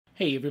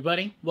Hey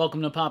everybody,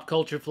 welcome to Pop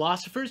Culture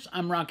Philosophers.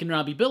 I'm Rockin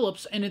Robbie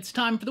Billups, and it's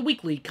time for the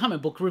weekly comic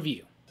book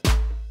review.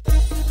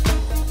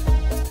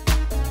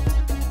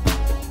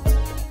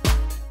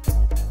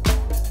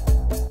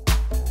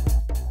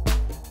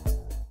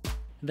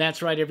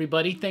 That's right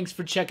everybody, thanks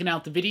for checking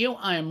out the video.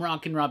 I am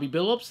Rockin Robbie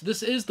Billups.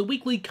 This is the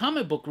weekly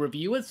comic book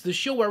review. It's the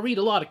show where I read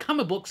a lot of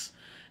comic books,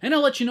 and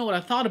I'll let you know what I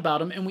thought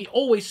about them, and we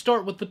always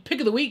start with the pick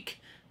of the week.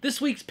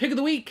 This week's pick of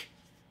the week: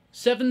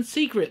 Seven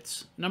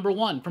Secrets,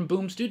 #1 from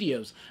Boom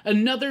Studios.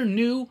 Another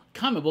new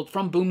comic book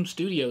from Boom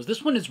Studios.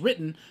 This one is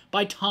written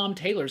by Tom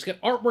Taylor. It's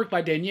got artwork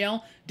by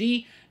Danielle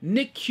Di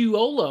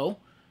Niccuolo,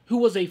 who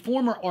was a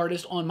former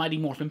artist on Mighty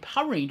Morphin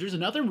Power Rangers.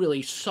 Another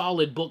really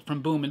solid book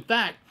from Boom. In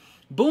fact,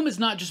 Boom has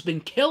not just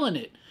been killing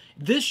it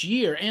this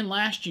year and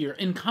last year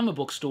in comic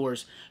book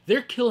stores.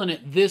 They're killing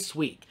it this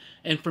week.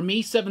 And for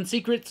me, Seven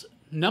Secrets,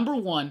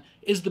 #1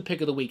 is the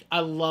pick of the week. I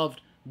loved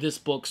this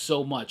book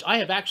so much. I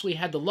have actually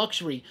had the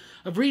luxury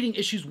of reading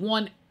issues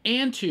 1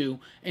 and 2,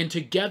 and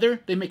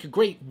together they make a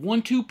great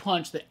 1-2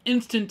 punch that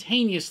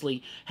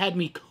instantaneously had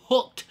me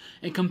hooked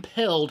and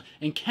compelled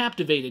and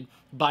captivated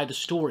by the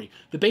story.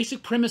 The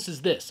basic premise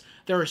is this: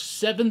 there are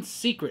 7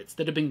 secrets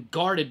that have been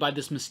guarded by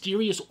this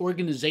mysterious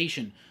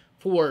organization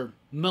for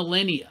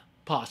millennia,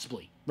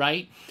 possibly,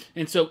 right?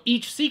 And so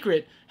each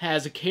secret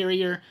has a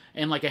carrier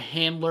and like a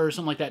handler or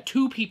something like that.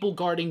 2 people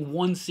guarding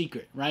one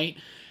secret, right?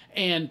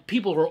 And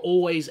people are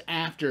always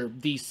after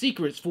these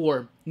secrets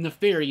for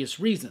nefarious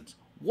reasons.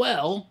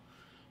 Well,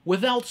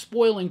 without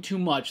spoiling too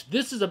much,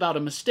 this is about a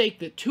mistake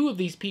that 2 of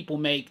these people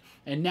make,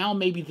 and now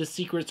maybe the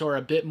secrets are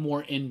a bit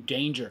more in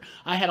danger.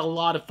 I had a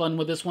lot of fun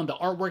with this one. The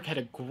artwork had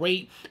a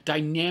great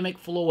dynamic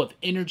flow of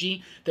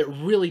energy that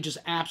really just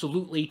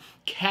absolutely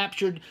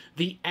captured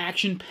the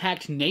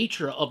action-packed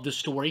nature of the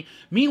story.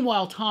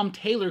 Meanwhile, Tom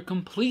Taylor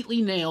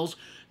completely nails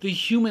the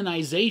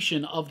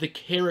humanization of the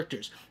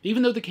characters.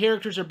 Even though the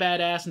characters are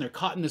badass and they're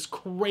caught in this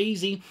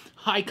crazy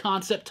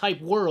high-concept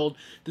type world,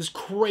 this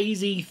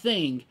crazy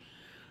thing,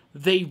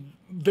 they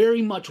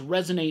very much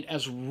resonate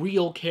as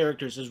real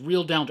characters, as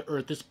real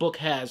down-to-earth. This book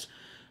has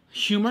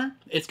humor,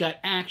 it's got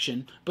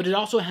action, but it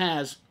also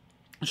has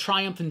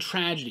triumph and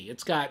tragedy.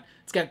 It's got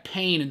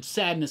pain and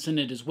sadness in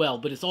it as well,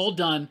 but it's all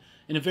done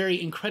in a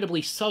very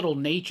incredibly subtle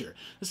nature.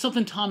 It's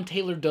something Tom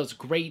Taylor does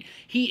great.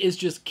 He is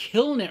just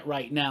killing it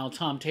right now,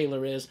 Tom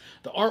Taylor is.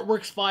 The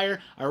artwork's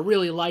fire. I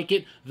really like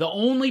it. The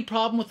only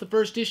problem with the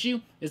first issue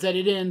is that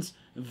it ends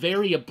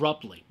very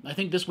abruptly. I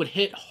think this would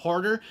hit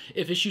harder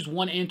if issues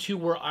 1 and 2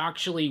 were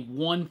actually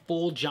one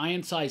full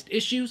giant-sized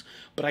issues,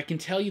 but I can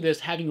tell you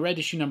this, having read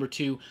issue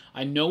 #2,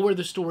 I know where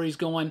the story's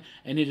going,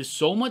 and it is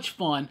so much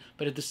fun,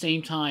 but at the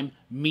same time,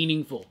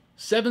 meaningful.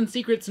 Seven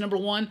Secrets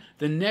 #1,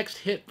 the next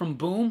hit from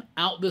Boom,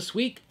 out this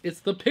week. It's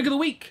the pick of the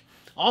week.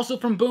 Also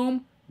from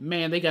Boom,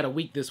 man, they got a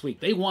week this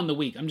week. They won the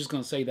week. I'm just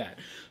going to say that.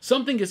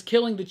 Something is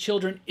Killing the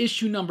Children,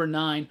 issue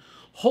 #9.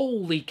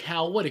 Holy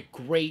cow, what a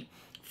great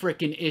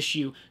frickin'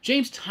 issue.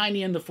 James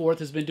Tynion IV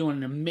has been doing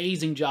an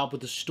amazing job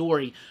with the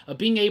story of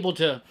being able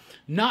to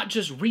not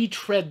just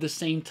retread the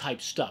same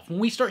type stuff. When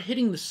we start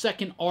hitting the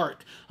second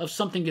arc of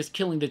Something is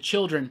Killing the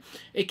Children,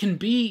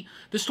 the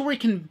story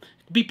can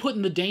be put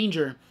in the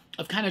danger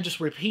of kind of just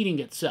repeating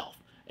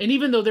itself. And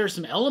even though there's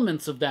some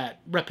elements of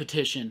that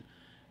repetition,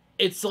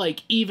 it's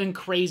like even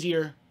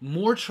crazier,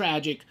 more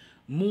tragic,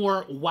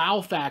 more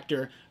wow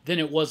factor than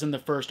it was in the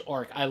first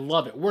arc. I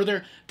love it.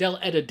 Werther Del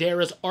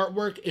Edadera's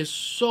artwork is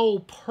so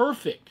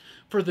perfect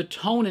for the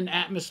tone and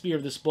atmosphere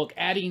of this book,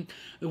 adding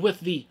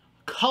with the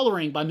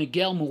coloring by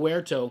Miguel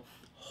Muerto.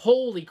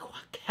 Holy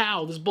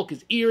cow, this book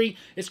is eerie,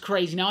 it's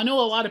crazy. Now, I know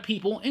a lot of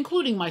people,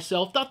 including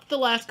myself, thought that the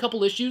last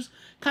couple issues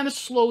kind of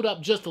slowed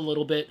up just a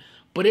little bit,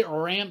 but it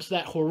ramps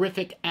that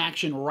horrific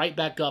action right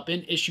back up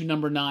in issue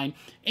 #9,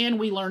 and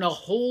we learn a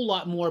whole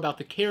lot more about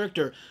the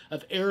character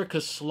of Erica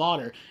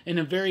Slaughter in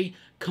a very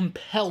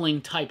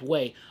compelling type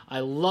way. I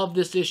love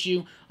this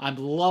issue. I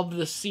love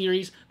this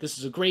series. This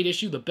is a great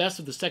issue, the best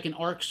of the second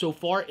arc so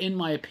far, in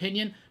my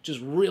opinion. Just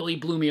really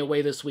blew me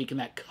away this week, and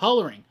that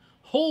coloring,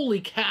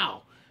 holy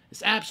cow,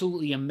 it's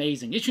absolutely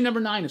amazing. Issue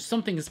 #9 of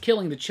Something is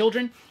Killing the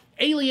Children.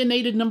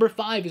 Alienated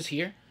 #5 is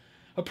here.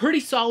 A pretty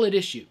solid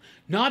issue.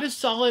 Not as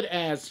solid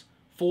as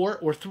 4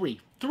 or 3.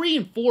 3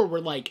 and 4 were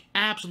like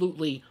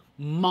absolutely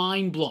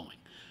mind-blowing.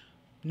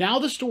 Now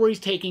the story's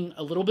taking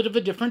a little bit of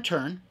a different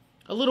turn.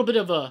 A little bit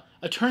of a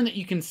turn that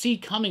you can see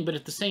coming, but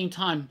at the same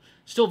time,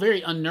 still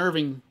very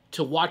unnerving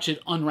to watch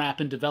it unwrap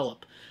and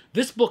develop.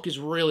 This book is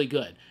really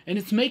good, and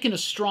it's making a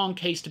strong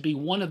case to be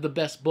one of the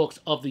best books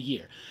of the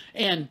year.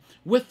 And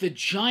with the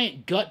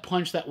giant gut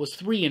punch that was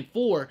 3 and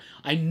 4,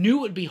 I knew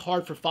it would be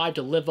hard for 5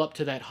 to live up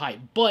to that hype,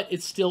 but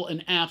it's still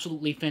an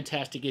absolutely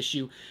fantastic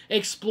issue,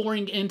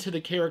 exploring into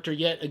the character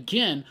yet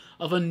again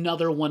of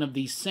another one of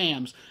these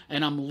Sams,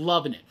 and I'm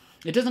loving it.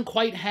 It doesn't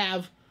quite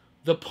have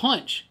the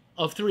punch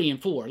of 3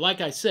 and 4,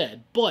 like I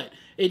said, but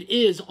it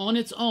is on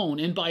its own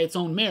and by its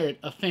own merit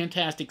a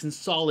fantastic and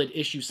solid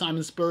issue.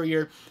 Simon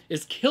Spurrier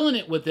is killing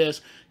it with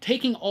this,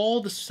 taking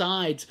all the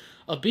sides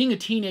of being a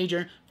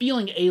teenager,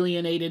 feeling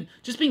alienated,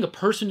 just being a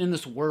person in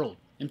this world,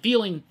 and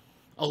feeling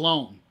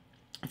alone,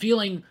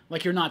 feeling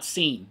like you're not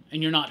seen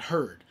and you're not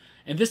heard.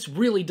 And this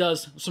really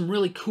does some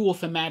really cool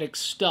thematic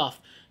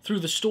stuff through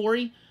the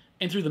story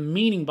and through the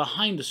meaning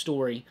behind the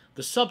story,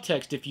 the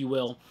subtext, if you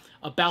will,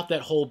 about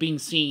that whole being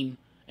seen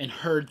and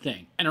heard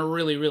thing. And I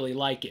really, really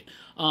like it.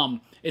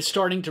 It's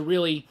starting to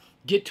really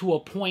get to a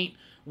point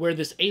where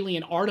this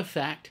alien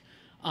artifact,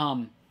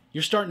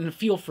 you're starting to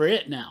feel for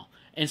it now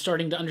and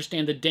starting to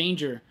understand the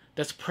danger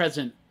that's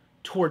present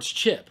towards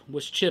Chip,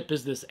 which Chip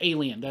is this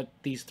alien that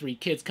these three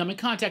kids come in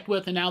contact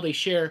with, and now they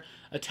share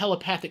a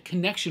telepathic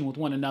connection with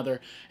one another,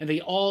 and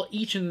they all,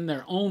 each in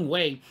their own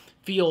way,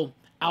 feel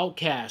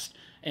outcast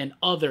and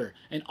other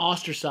and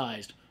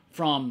ostracized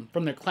from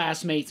their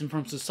classmates and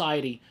from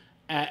society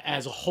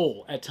as a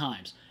whole at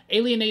times.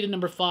 Alienated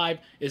number 5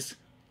 is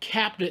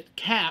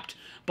capped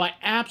by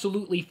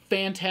absolutely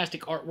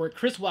fantastic artwork.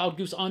 Chris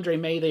Wildgoose, Andre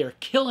May, they are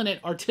killing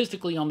it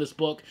artistically on this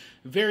book.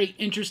 Very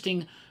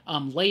interesting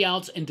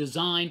layouts and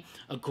design,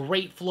 a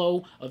great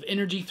flow of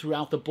energy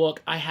throughout the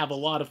book. I have a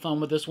lot of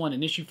fun with this one,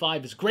 and issue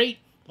 5 is great.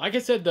 Like I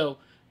said, though,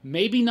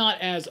 maybe not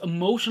as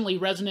emotionally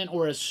resonant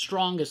or as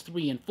strong as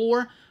 3 and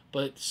 4,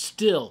 but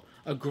still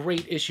a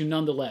great issue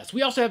nonetheless.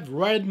 We also have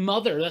Red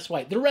Mother. That's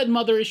right, the Red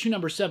Mother issue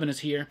number 7 is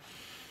here.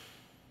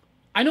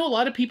 I know a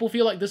lot of people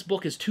feel like this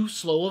book is too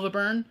slow of a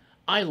burn.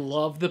 I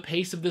love the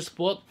pace of this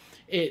book.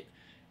 It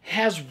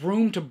has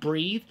room to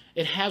breathe.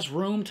 It has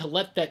room to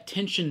let that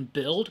tension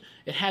build.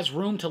 It has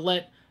room to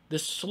let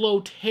this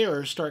slow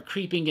terror start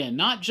creeping in,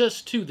 not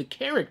just to the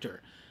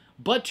character,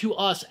 but to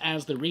us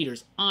as the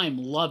readers. I'm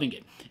loving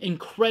it.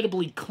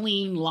 Incredibly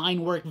clean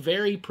line work,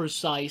 very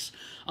precise,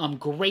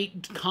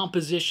 great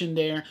composition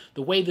there.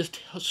 The way this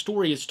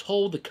story is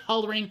told, the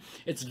coloring,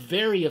 it's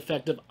very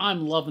effective.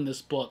 I'm loving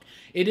this book.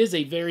 It is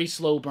a very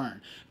slow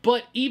burn.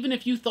 But even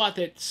if you thought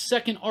that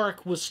second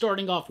arc was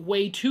starting off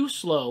way too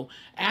slow,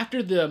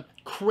 after the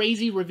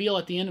crazy reveal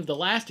at the end of the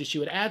last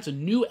issue, it adds a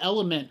new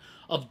element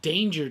of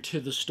danger to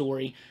the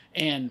story,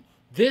 and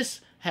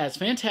this has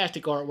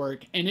fantastic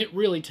artwork, and it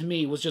really, to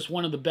me, was just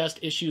one of the best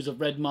issues of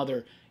Red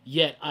Mother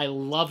yet. I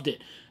loved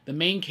it. The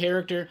main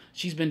character,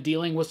 she's been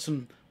dealing with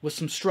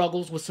some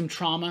struggles, with some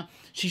trauma.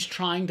 She's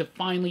trying to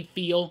finally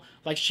feel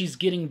like she's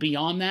getting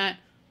beyond that,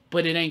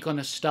 but it ain't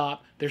gonna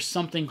stop. There's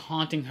something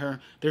haunting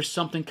her. There's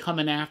something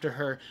coming after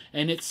her,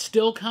 and it's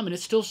still coming.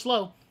 It's still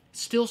slow.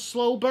 It's still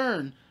slow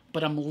burn,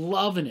 but I'm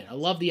loving it. I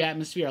love the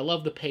atmosphere. I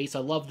love the pace. I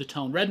love the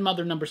tone. Red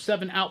Mother number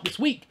 7 out this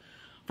week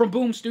from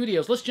Boom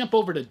Studios. Let's jump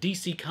over to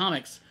DC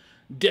Comics.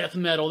 Death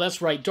Metal,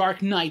 that's right,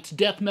 Dark Knights,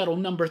 Death Metal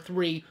number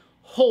 3.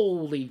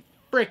 Holy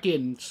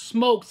frickin'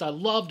 smokes, I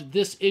loved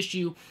this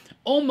issue.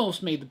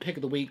 Almost made the pick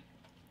of the week.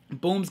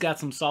 Boom's got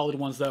some solid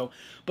ones, though.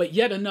 But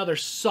yet another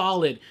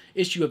solid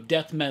issue of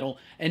Death Metal,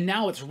 and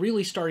now it's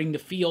really starting to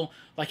feel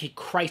like a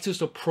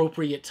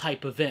crisis-appropriate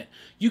type event.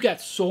 You got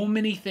so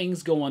many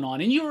things going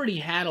on, and you already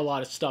had a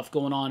lot of stuff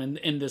going on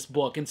in this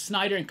book, and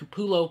Snyder and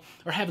Capullo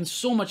are having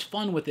so much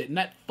fun with it, and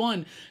that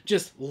fun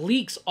just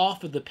leaks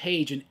off of the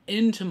page and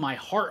into my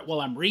heart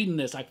while I'm reading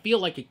this. I feel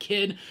like a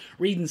kid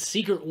reading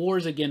Secret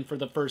Wars again for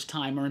the first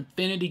time, or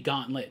Infinity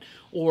Gauntlet,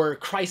 or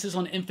Crisis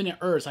on Infinite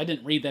Earths. I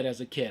didn't read that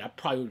as a kid. I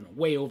probably went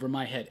way over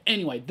my head.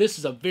 Anyway, this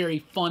is a very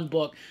fun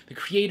book. The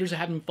creators are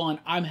having fun.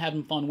 I'm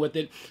having fun with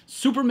it.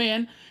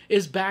 Superman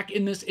is back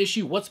in this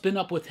issue. What's been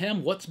up with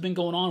him? What's been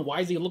going on? Why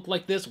does he look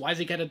like this? Why has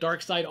he got a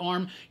dark side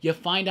arm? You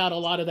find out a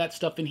lot of that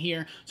stuff in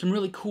here. Some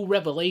really cool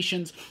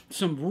revelations.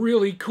 Some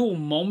really cool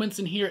moments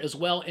in here as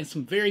well. And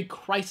some very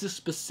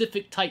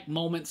crisis-specific type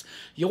moments.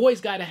 You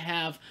always got to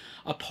have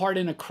a part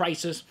in a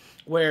crisis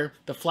where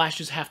the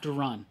Flashes have to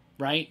run.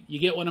 Right? You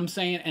get what I'm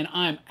saying? And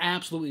I'm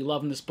absolutely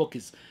loving this book.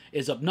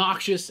 Is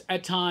obnoxious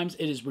at times.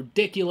 It is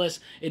ridiculous.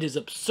 It is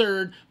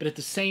absurd. But at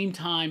the same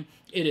time,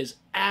 it is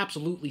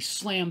absolutely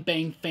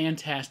slam-bang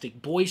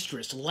fantastic,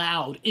 boisterous,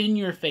 loud, in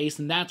your face,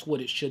 and that's what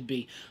it should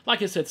be.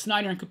 Like I said,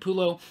 Snyder and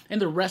Capullo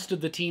and the rest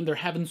of the team, they're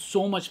having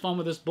so much fun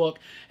with this book,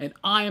 and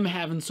I am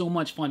having so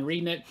much fun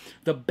reading it.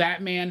 The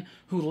Batman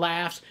who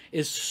laughs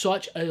is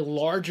such a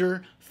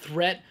larger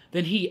threat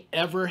than he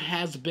ever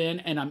has been,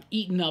 and I'm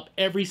eating up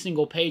every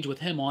single page with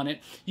him on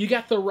it. You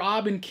got the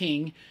Robin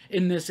King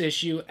in this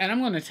issue, and I'm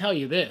going to tell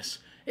you this.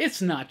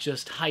 It's not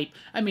just hype.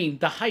 I mean,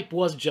 the hype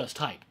was just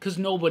hype, because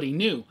nobody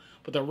knew.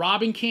 But the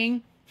Robin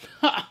King,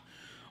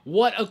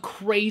 what a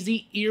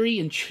crazy, eerie,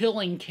 and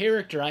chilling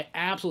character. I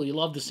absolutely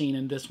love the scene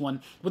in this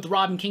one with the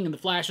Robin King and the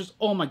Flashes.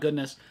 Oh my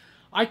goodness.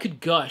 I could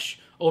gush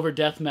over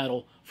Death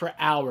Metal for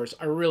hours.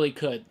 I really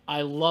could.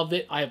 I love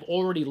it. I have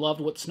already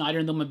loved what Snyder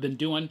and them have been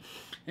doing.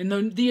 And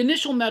the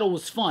initial Metal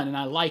was fun, and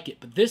I like it.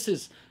 But this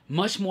is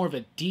much more of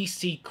a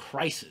DC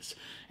crisis.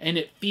 And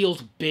it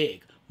feels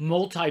big,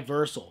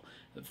 multiversal,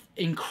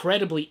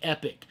 incredibly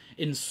epic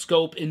in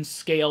scope, in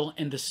scale,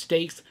 and the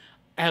stakes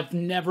have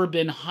never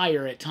been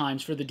higher at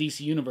times for the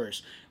DC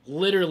Universe.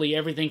 Literally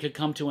everything could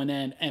come to an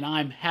end, and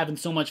I'm having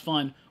so much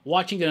fun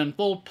watching it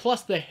unfold,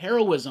 plus the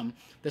heroism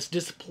that's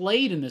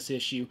displayed in this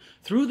issue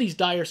through these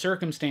dire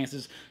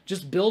circumstances,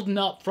 just building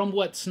up from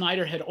what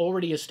Snyder had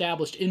already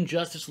established in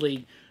Justice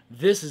League.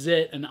 This is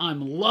it, and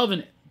I'm loving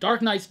it.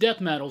 Dark Knight's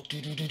Death Metal.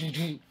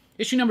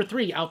 Issue number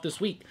 3 out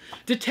this week.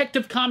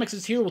 Detective Comics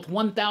is here with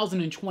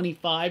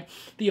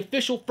 1025, the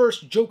official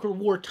first Joker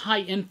War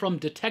tie-in from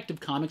Detective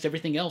Comics.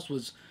 Everything else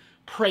was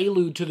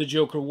prelude to the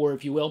Joker War,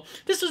 if you will.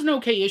 This is an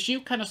okay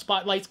issue. Kind of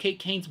spotlights Kate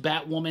Kane's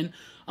Batwoman.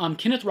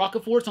 Kenneth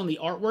Rocafort's on the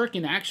artwork,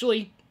 and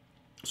actually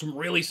some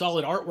really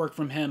solid artwork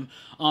from him.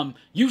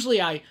 Usually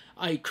I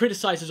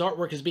criticize his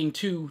artwork as being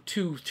too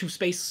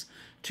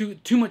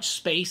much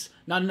space,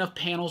 not enough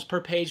panels per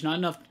page, not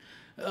enough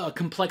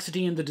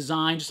complexity in the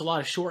design, just a lot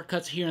of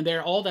shortcuts here and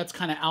there. All that's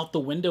kind of out the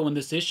window in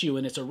this issue,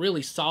 and it's a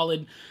really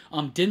solid,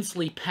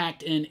 densely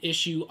packed in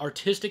issue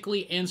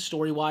artistically and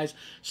story-wise.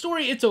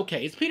 Story, it's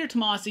okay. It's Peter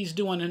Tomasi's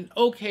doing an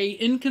okay,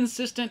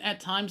 inconsistent at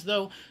times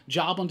though,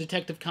 job on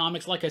Detective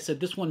Comics. Like I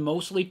said, this one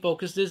mostly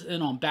focuses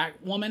in on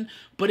Batwoman,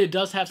 but it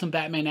does have some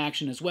Batman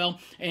action as well,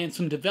 and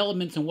some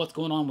developments in what's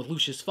going on with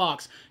Lucius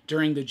Fox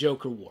during the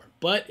Joker War.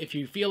 But if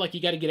you feel like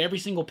you got to get every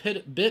single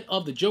bit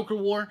of the Joker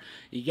War,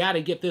 you got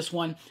to get this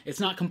one. It's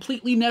not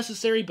completely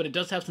necessary, but it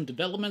does have some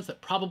developments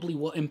that probably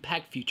will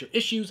impact future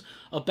issues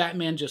of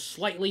Batman just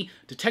slightly.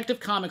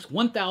 Detective Comics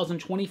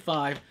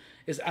 1025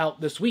 is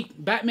out this week.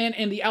 Batman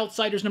and the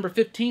Outsiders number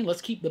 15.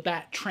 Let's keep the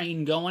Bat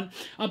train going.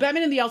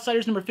 Batman and the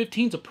Outsiders number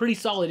 15 is a pretty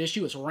solid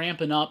issue. It's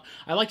ramping up.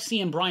 I like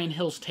seeing Brian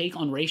Hill's take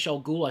on Ra's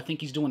al Ghul. I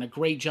think he's doing a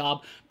great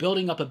job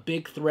building up a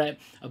big threat,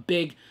 a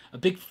big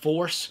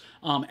force,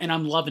 and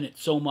I'm loving it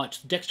so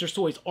much. Dexter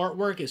Soy's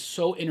artwork is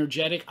so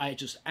energetic. I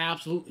just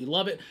absolutely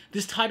love it.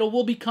 This title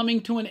will be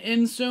coming to an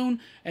end soon,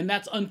 and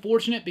that's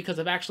unfortunate because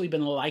I've actually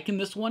been liking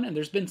this one, and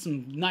there's been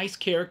some nice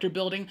character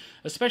building,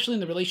 especially in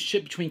the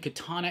relationship between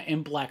Katana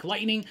and Black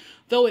Lightning,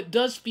 though it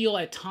does feel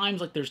at times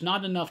like there's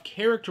not enough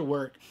character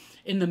work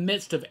in the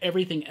midst of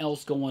everything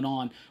else going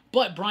on.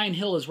 But Brian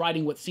Hill is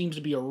writing what seems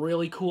to be a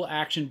really cool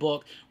action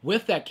book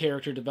with that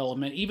character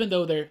development. Even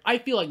though I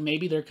feel like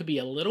maybe there could be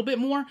a little bit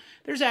more,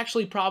 there's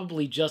actually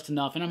probably just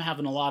enough, and I'm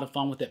having a lot of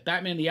fun with it.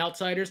 Batman and the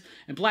Outsiders,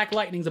 and Black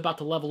Lightning's about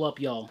to level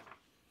up, y'all.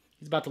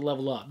 He's about to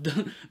level up.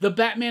 The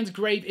Batman's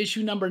Grave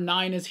issue number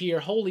 9 is here.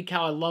 Holy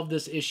cow, I love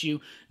this issue.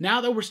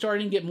 Now that we're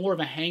starting to get more of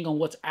a hang on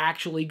what's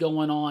actually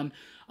going on,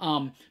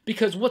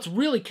 because what's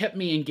really kept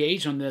me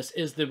engaged on this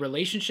is the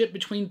relationship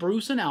between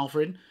Bruce and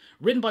Alfred.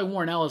 Written by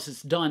Warren Ellis,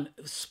 it's done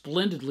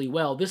splendidly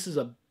well. This is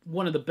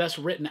one of the best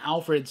written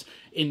Alfreds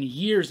in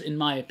years, in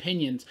my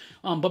opinions.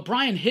 But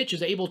Brian Hitch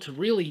is able to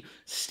really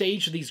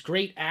stage these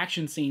great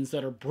action scenes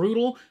that are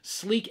brutal,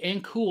 sleek,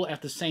 and cool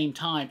at the same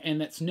time,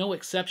 and that's no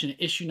exception in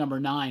issue number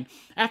 9.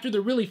 After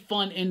the really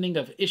fun ending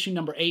of issue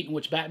number 8, in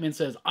which Batman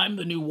says, "I'm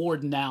the new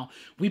warden now,"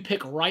 we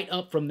pick right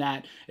up from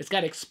that. It's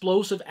got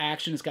explosive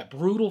action, it's got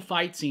brutal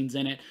fight scenes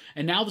in it,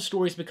 and now the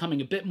story's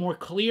becoming a bit more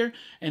clear,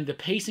 and the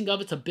pacing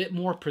of it's a bit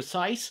more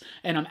precise,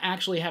 and I'm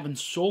actually having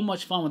so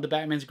much fun with the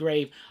Batman's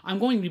Grave. I'm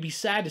going to be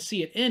sad to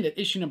see it end at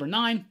issue number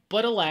 9,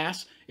 but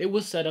alas, it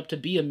was set up to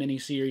be a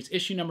miniseries.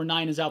 Issue number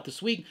 9 is out this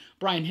week.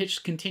 Brian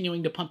Hitch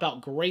continuing to pump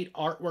out great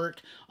artwork,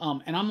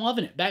 and I'm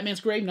loving it.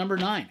 Batman's Grave number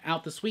 9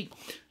 out this week.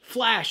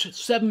 Flash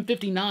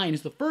 759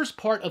 is the first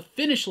part of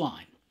Finish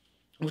Line,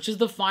 which is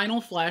the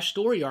final Flash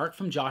story arc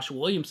from Josh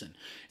Williamson.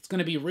 It's going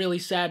to be really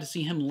sad to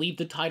see him leave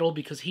the title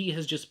because he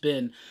has just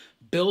been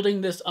building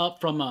this up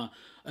from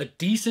a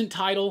decent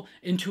title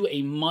into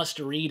a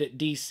must-read at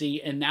DC,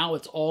 and now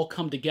it's all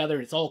come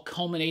together. It's all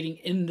culminating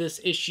in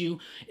this issue,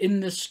 in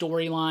this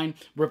storyline.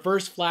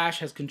 Reverse Flash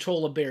has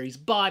control of Barry's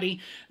body.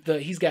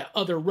 He's got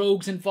other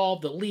rogues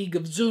involved. The League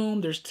of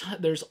Zoom.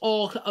 There's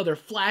all other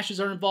Flashes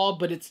are involved,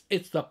 but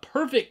it's the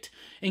perfect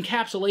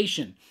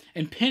encapsulation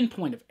and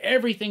pinpoint of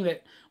everything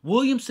that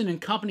Williamson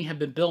and company have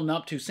been building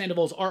up to.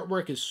 Sandoval's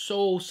artwork is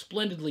so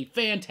splendidly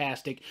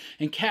fantastic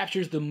and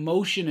captures the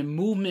motion and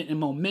movement and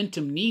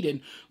momentum needed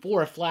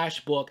for a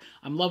Flash book.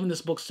 I'm loving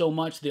this book so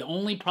much. The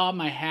only problem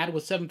I had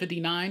with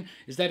 759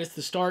 is that it's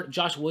the start of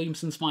Josh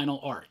Williamson's final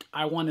arc.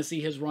 I want to see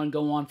his run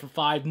go on for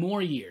 5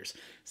 more years.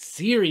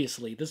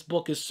 Seriously, this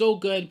book is so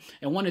good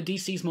and one of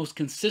DC's most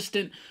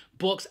consistent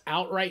books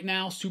out right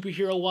now,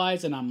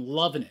 superhero-wise, and I'm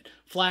loving it.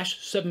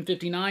 Flash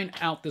 759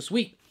 out this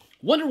week.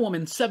 Wonder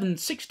Woman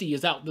 760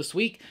 is out this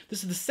week.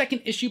 This is the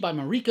second issue by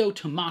Mariko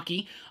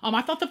Tamaki.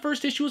 I thought the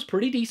first issue was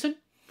pretty decent.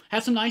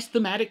 Had some nice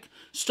thematic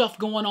stuff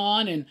going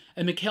on, and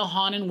Mikhail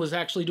Hanen was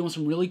actually doing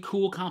some really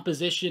cool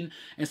composition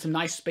and some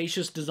nice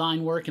spacious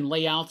design work and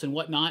layouts and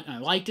whatnot. And I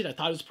liked it. I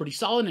thought it was pretty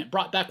solid, and it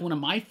brought back one of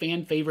my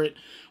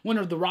one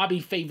of the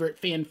Robbie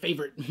fan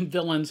favorite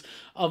villains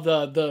of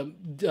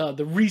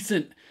the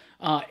recent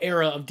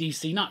era of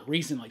DC. Not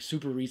recent, like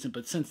super recent,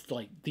 but since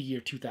like the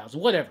year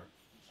 2000, whatever.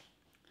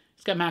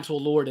 It's got Maxwell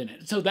Lord in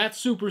it. So that's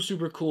super,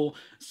 super cool.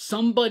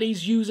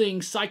 Somebody's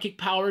using psychic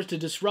powers to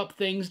disrupt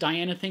things.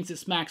 Diana thinks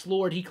it's Max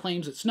Lord. He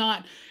claims it's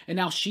not. And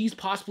now she's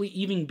possibly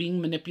even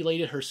being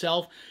manipulated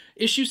herself.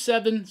 Issue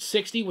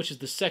 760, which is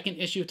the second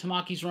issue of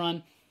Tamaki's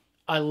run,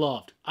 I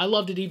loved. I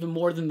loved it even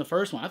more than the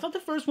first one. I thought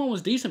the first one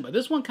was decent, but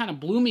this one kind of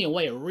blew me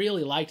away. I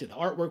really liked it. The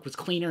artwork was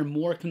cleaner,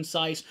 more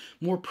concise,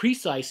 more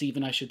precise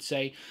even, I should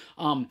say.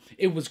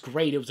 It was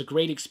great. It was a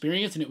great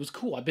experience, and it was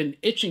cool. I've been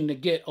itching to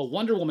get a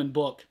Wonder Woman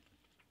book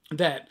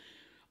that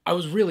I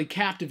was really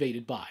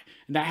captivated by.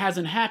 And that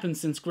hasn't happened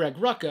since Greg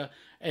Rucka.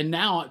 And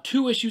now,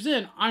 2 issues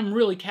in, I'm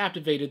really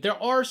captivated.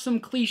 There are some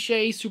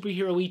cliche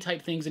superhero-y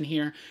type things in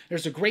here.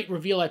 There's a great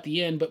reveal at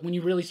the end, but when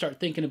you really start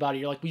thinking about it,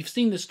 you're like, we've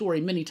seen this story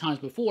many times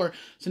before,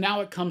 so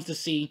now it comes to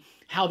see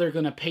how they're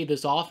going to pay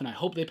this off, and I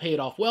hope they pay it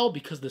off well,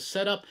 because the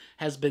setup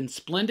has been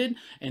splendid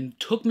and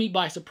took me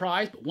by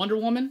surprise. But Wonder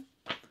Woman,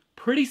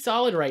 pretty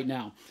solid right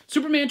now.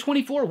 Superman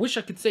 24, wish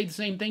I could say the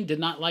same thing. Did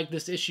not like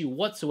this issue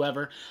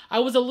whatsoever. I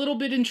was a little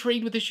bit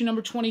intrigued with issue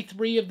number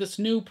 23 of this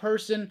new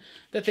person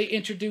that they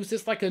introduced.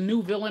 It's like a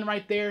new villain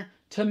right there.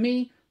 To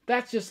me,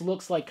 that just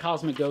looks like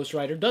Cosmic Ghost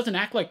Rider. Doesn't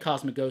act like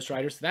Cosmic Ghost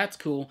Rider, so that's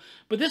cool.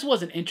 But this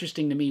wasn't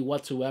interesting to me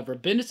whatsoever.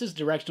 Bendis'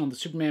 direction on the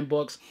Superman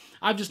books,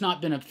 I've just not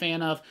been a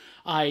fan of.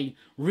 I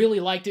really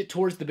liked it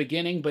towards the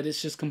beginning, but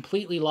it's just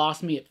completely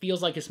lost me. It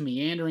feels like it's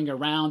meandering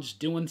around, just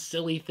doing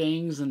silly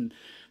things, and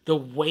the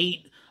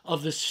weight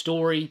of the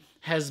story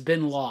has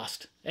been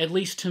lost, at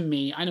least to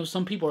me. I know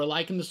some people are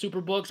liking the Super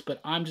books, but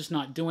I'm just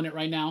not doing it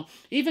right now.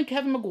 Even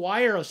Kevin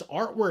Maguire's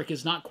artwork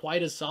is not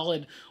quite as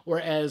solid or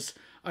as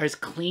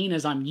clean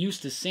as I'm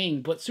used to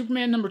seeing. But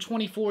Superman number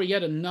 24,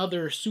 yet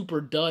another super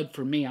dud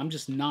for me. I'm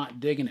just not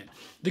digging it.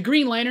 The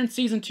Green Lantern,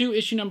 Season 2,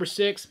 Issue number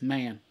 6,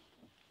 man.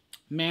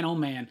 Man, oh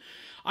man.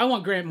 I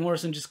want Grant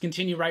Morrison to just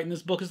continue writing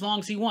this book as long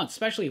as he wants,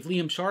 especially if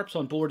Liam Sharp's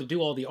on board to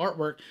do all the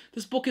artwork.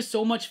 This book is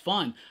so much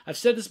fun. I've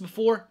said this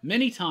before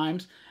many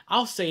times.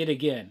 I'll say it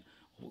again.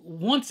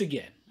 Once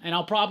again. And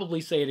I'll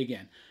probably say it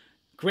again.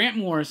 Grant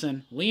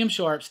Morrison, Liam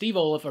Sharp, Steve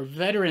Oliff are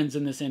veterans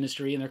in this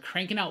industry, and they're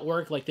cranking out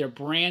work like they're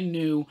brand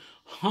new,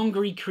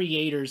 hungry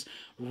creators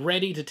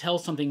ready to tell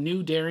something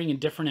new, daring, and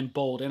different and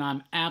bold, and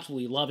I'm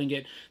absolutely loving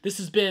it. This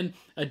has been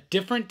a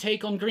different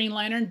take on Green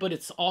Lantern, but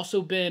it's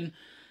also been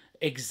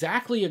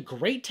exactly a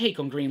great take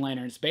on Green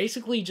Lantern. It's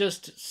basically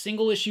just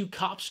single-issue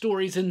cop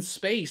stories in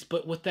space,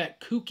 but with that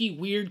kooky,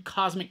 weird,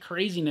 cosmic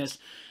craziness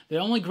that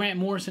only Grant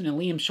Morrison and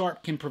Liam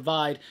Sharp can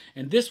provide,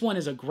 and this one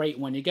is a great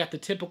one. You got the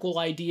typical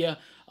idea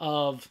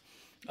of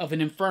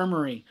an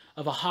infirmary,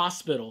 of a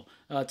hospital,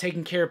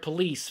 taking care of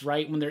police,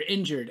 right, when they're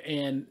injured,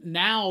 and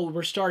now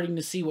we're starting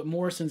to see what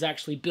Morrison's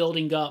actually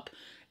building up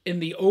in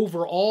the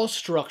overall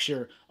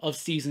structure of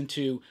Season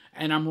 2,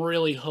 and I'm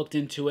really hooked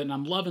into it, and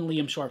I'm loving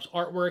Liam Sharp's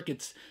artwork.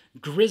 It's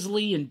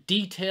grisly and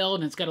detailed,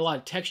 and it's got a lot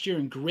of texture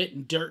and grit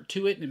and dirt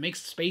to it, and it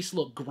makes space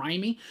look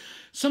grimy.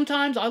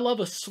 Sometimes I love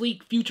a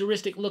sleek,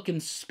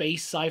 futuristic-looking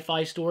space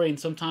sci-fi story, and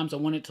sometimes I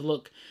want it to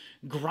look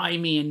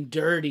grimy and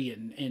dirty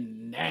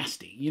and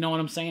nasty. You know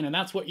what I'm saying? And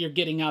that's what you're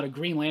getting out of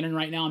Green Lantern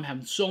right now. I'm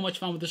having so much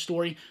fun with the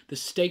story. The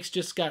stakes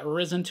just got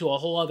risen to a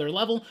whole other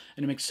level,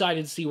 and I'm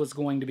excited to see what's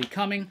going to be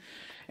coming.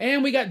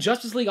 And we got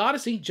Justice League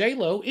Odyssey,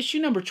 J-Lo, issue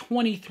number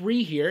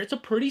 23 here. It's a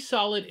pretty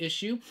solid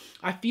issue.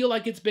 I feel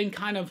like it's been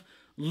kind of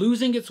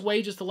losing its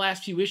way just the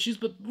last few issues,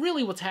 but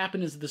really what's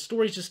happened is the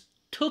story's just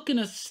taken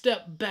a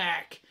step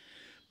back.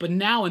 But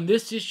now in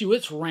this issue,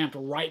 it's ramped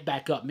right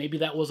back up. Maybe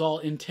that was all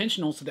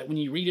intentional so that when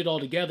you read it all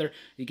together,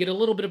 you get a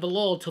little bit of a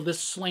lull till this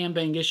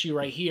slam-bang issue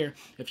right here.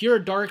 If you're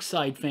a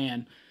Darkseid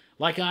fan,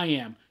 like I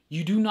am,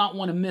 you do not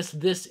want to miss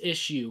this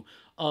issue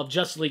of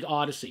Justice League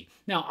Odyssey.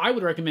 Now, I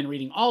would recommend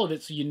reading all of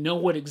it so you know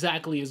what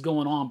exactly is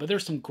going on, but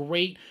there's some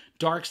great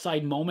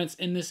Darkseid moments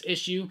in this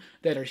issue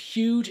that are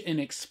huge and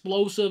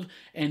explosive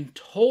and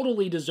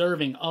totally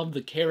deserving of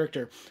the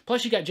character.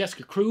 Plus, you got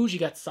Jessica Cruz, you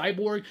got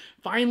Cyborg.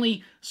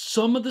 Finally,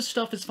 some of the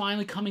stuff is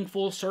finally coming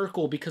full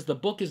circle because the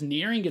book is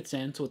nearing its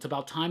end, so it's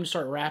about time to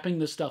start wrapping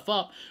this stuff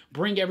up,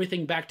 bring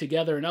everything back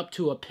together and up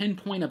to a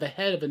pinpoint of a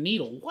head of a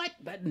needle. What?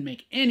 That didn't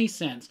make any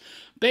sense.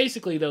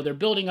 Basically, though, they're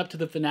building up to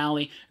the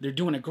finale. They're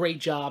doing a great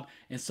job,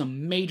 and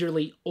some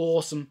majorly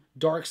awesome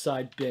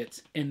Darkseid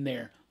bits in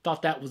there.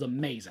 Thought that was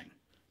amazing.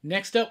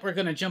 Next up, we're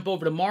going to jump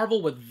over to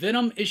Marvel with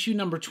Venom, issue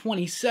number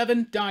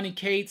 27. Donny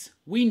Cates,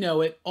 we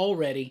know it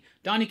already.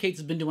 Donny Cates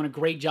has been doing a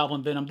great job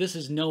on Venom. This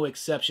is no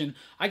exception.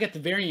 I got the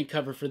variant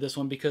cover for this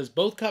one because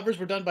both covers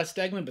were done by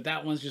Stegman, but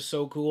that one's just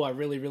so cool. I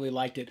really, really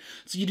liked it.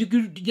 So you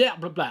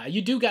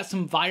do got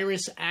some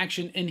virus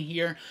action in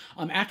here.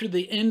 After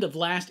the end of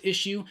last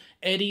issue,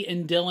 Eddie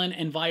and Dylan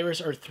and Virus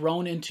are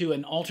thrown into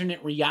an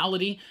alternate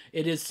reality.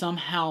 It is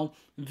somehow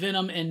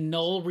Venom and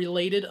Null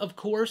related, of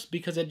course,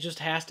 because it just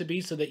has to be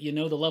so that you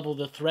know the level of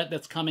the threat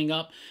that's coming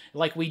up.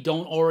 Like we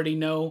don't already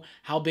know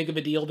how big of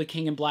a deal the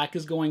King in Black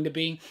is going to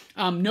be.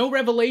 No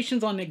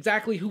revelations on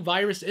exactly who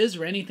Virus is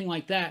or anything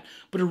like that,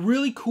 but a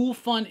really cool,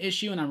 fun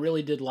issue, and I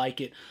really did like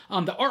it.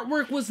 The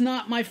artwork was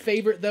not my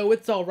favorite, though.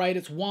 It's all right.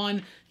 It's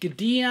Juan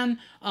Gideon.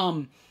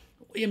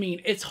 I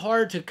mean, it's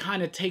hard to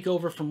kind of take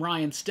over from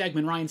Ryan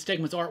Stegman. Ryan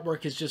Stegman's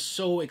artwork is just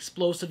so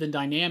explosive and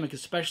dynamic,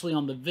 especially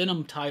on the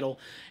Venom title.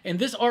 And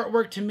this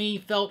artwork, to me,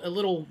 felt a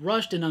little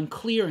rushed and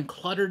unclear and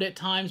cluttered at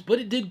times, but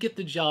it did get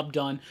the job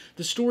done.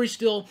 The story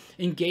still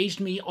engaged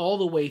me all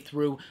the way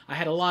through. I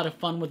had a lot of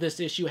fun with this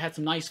issue. I had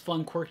some nice,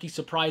 fun, quirky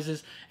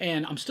surprises,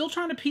 and I'm still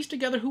trying to piece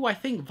together who I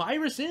think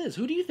Virus is.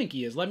 Who do you think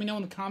he is? Let me know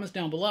in the comments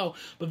down below.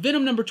 But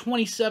Venom number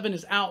 27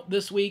 is out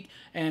this week,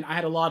 and I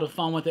had a lot of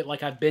fun with it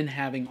like I've been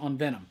having on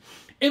Venom.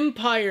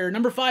 Empyre,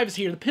 number 5 is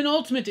here. The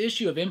penultimate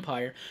issue of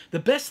Empyre. The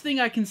best thing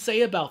I can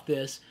say about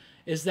this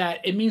is that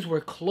it means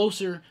we're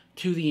closer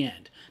to the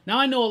end. Now,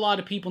 I know a lot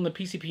of people in the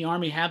PCP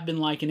Army have been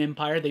liking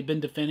Empyre. They've been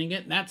defending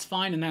it, and that's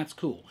fine and that's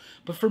cool.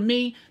 But for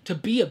me, to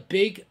be a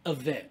big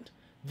event,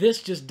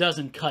 this just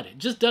doesn't cut it.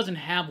 Just doesn't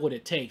have what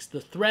it takes.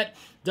 The threat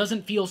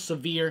doesn't feel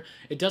severe.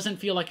 It doesn't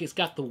feel like it's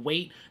got the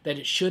weight that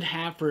it should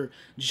have for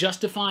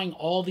justifying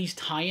all these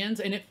tie-ins,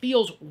 and it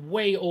feels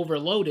way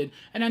overloaded.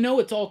 And I know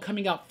it's all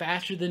coming out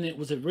faster than it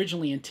was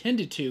originally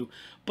intended to,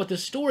 but the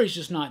story's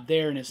just not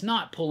there, and it's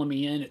not pulling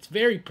me in. It's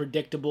very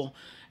predictable,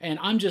 and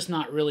I'm just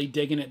not really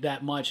digging it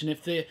that much. And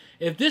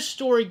if this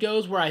story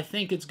goes where I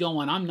think it's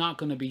going, I'm not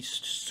going to be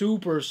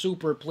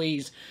super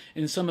pleased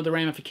in some of the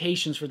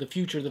ramifications for the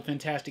future of the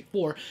Fantastic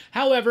Four.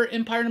 However,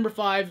 Empyre number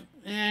 5,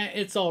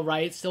 it's all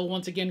right. It's still,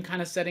 once again,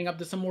 kind of setting up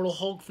this Immortal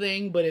Hulk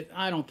thing, but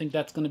I don't think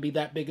that's going to be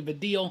that big of a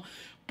deal.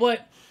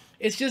 But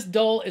it's just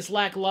dull, it's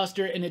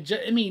lackluster, and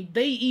I mean,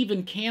 they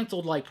even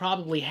canceled like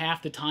probably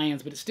half the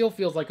tie-ins, but it still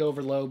feels like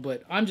overload,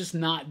 but I'm just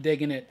not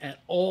digging it at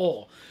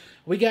all.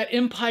 We got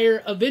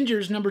Empyre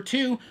Avengers number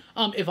 2.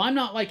 If I'm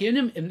not liking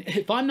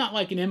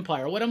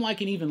Empyre, what I'm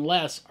liking even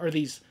less are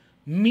these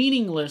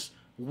meaningless,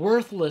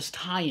 worthless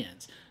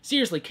tie-ins.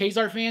 Seriously,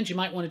 Kazar fans, you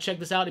might want to check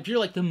this out. If you're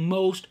like the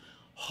most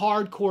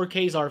hardcore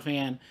Kazar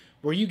fan,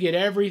 where you get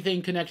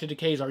everything connected to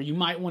Kazar, you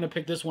might want to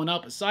pick this one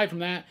up. Aside from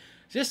that,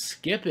 just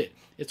skip it.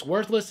 It's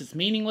worthless, it's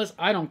meaningless,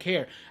 I don't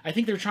care. I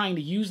think they're trying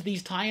to use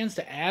these tie-ins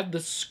to add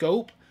the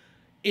scope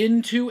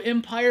into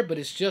Empyre, but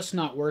it's just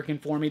not working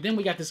for me. Then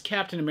we got this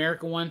Captain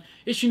America one,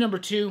 issue number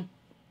 2.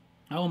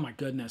 Oh my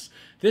goodness.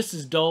 This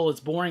is dull, it's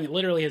boring, it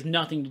literally has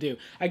nothing to do.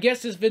 I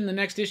guess if in the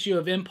next issue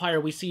of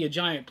Empyre we see a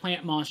giant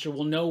plant monster,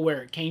 we'll know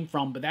where it came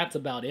from, but that's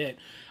about it.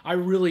 I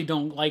really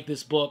don't like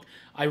this book.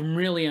 I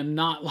really am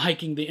not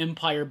liking the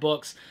Empyre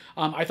books.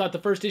 I thought the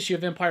first issue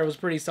of Empyre was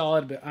pretty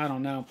solid, but I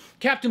don't know.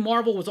 Captain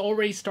Marvel was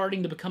already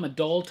starting to become a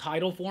dull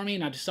title for me,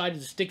 and I decided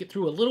to stick it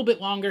through a little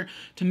bit longer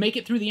to make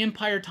it through the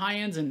Empyre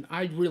tie-ins, and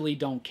I really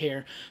don't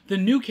care. The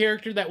new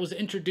character that was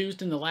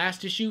introduced in the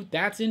last issue,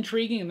 that's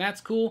intriguing, and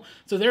that's cool.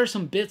 So there are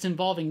some bits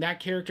involving that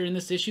character in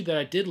this issue that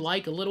I did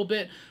like a little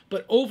bit,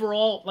 but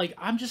overall, like,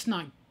 I'm just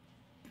not...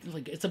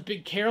 Like, it's a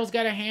big... Carol's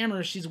got a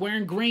hammer. She's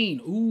wearing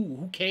green. Ooh,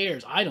 who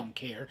cares? I don't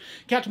care.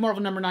 Captain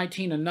Marvel number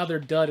 19, another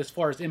dud as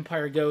far as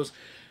Empyre goes.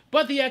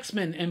 But the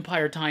X-Men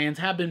Empyre tie-ins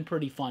have been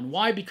pretty fun.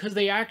 Why? Because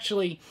they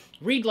actually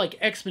read like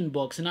X-Men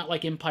books and not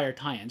like Empyre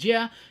tie-ins.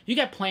 Yeah, you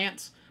got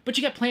plants, but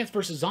you got plants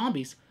versus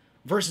zombies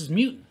versus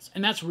mutants.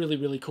 And that's really,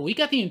 really cool. You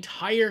got the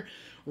entire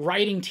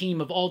writing team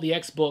of all the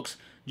X books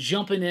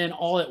jumping in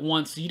all at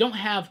once. So you don't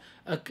have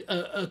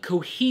a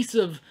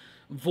cohesive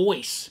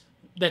voice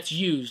that's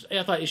used.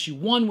 I thought issue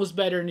 1 was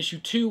better and issue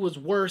 2 was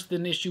worse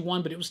than issue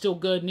 1, but it was still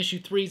good. And issue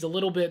 3 is a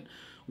little bit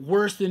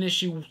worse than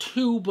issue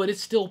 2, but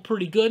it's still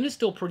pretty good and it's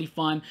still pretty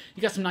fun.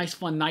 You got some nice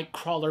fun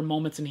Nightcrawler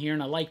moments in here,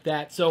 and I like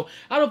that. So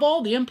out of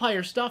all the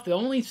Empyre stuff, the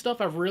only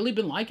stuff I've really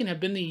been liking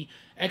have been the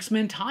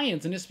X-Men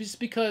tie-ins, and it's just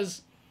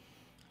because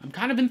I'm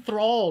kind of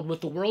enthralled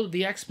with the world of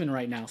the X-Men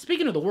right now.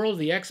 Speaking of the world of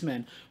the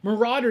X-Men,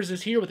 Marauders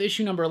is here with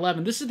issue number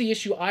 11. This is the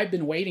issue I've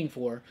been waiting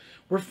for.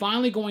 We're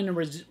finally going to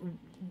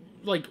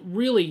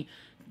really...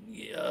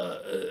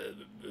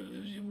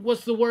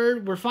 what's the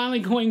word? We're finally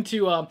going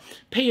to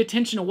pay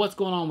attention to what's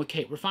going on with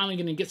Kate. We're finally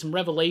going to get some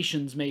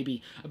revelations,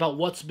 maybe, about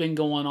what's been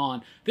going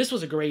on. This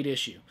was a great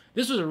issue.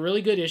 This was a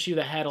really good issue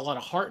that had a lot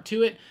of heart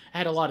to it,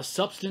 had a lot of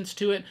substance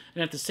to it,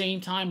 and at the same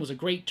time was a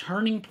great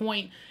turning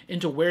point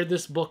into where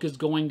this book is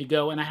going to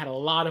go, and I had a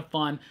lot of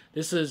fun.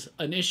 This is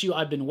an issue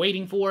I've been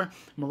waiting for.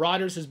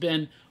 Marauders has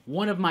been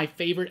one of my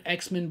favorite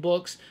X-Men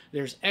books.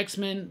 There's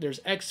X-Men, there's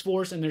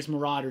X-Force, and there's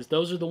Marauders.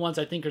 Those are the ones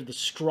I think are the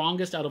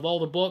strongest out of all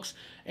the books,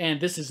 and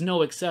this is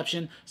no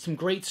exception. Some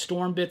great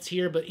Storm bits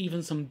here, but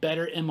even some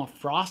better Emma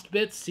Frost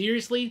bits.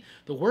 Seriously,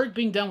 the work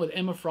being done with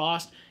Emma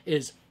Frost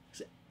is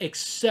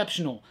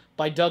exceptional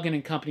by Duggan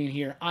and Company in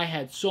here. I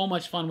had so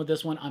much fun with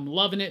this one. I'm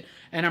loving it,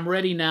 and I'm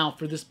ready now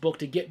for this book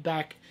to get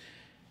back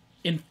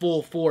in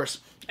full force.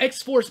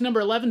 X-Force number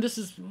 11, this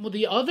is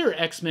the other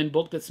X-Men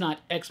book that's not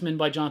X-Men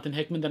by Jonathan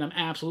Hickman that I'm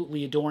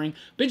absolutely adoring.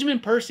 Benjamin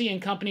Percy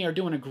and company are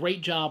doing a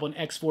great job on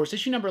X-Force.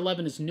 Issue number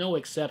 11 is no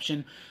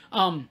exception.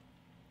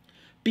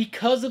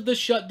 Because of the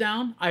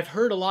shutdown, I've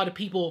heard a lot of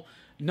people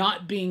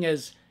not being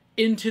as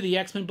into the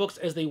X-Men books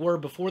as they were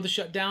before the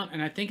shutdown,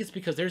 and I think it's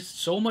because there's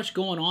so much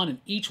going on in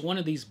each one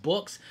of these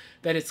books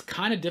that it's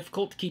kind of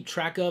difficult to keep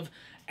track of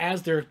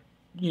as they're,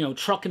 you know,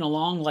 trucking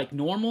along like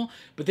normal.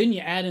 But then you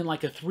add in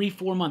like a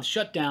 3-4 month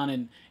shutdown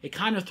and it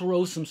kind of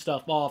throws some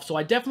stuff off. So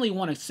I definitely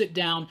want to sit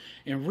down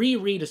and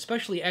reread,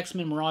 especially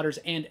X-Men Marauders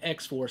and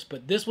X-Force.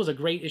 But this was a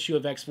great issue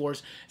of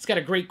X-Force. It's got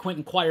a great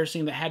Quentin Quire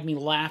scene that had me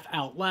laugh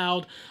out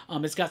loud.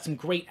 It's got some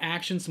great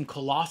action, some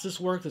Colossus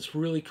work that's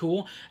really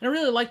cool. And I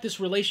really like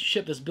this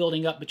relationship that's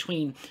building up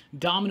between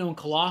Domino and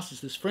Colossus,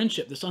 this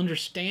friendship, this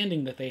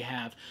understanding that they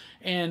have,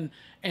 and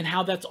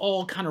how that's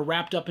all kind of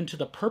wrapped up into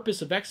the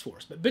purpose of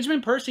X-Force. But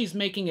Benjamin Percy's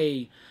making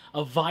a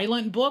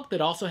violent book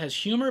that also has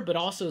humor, but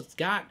also it's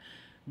got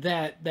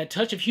that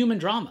touch of human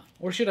drama,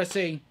 or should I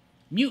say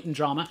mutant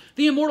drama.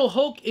 The Immortal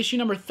Hulk, issue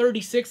number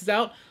 36 is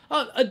out.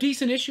 A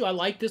decent issue. I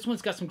like this one.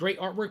 It's got some great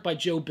artwork by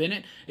Joe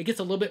Bennett. It gets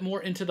a little bit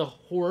more into the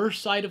horror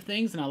side of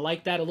things, and I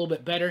like that a little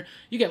bit better.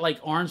 You get like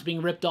arms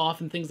being ripped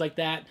off and things like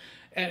that,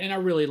 and I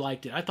really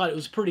liked it. I thought it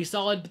was pretty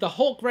solid. But the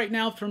Hulk right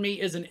now for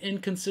me is an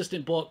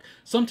inconsistent book.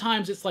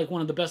 Sometimes it's like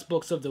one of the best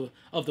books of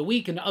the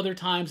week, and other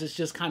times it's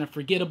just kind of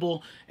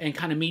forgettable and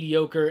kind of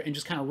mediocre and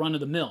just kind of run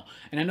of the mill.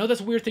 And I know that's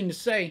a weird thing to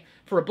say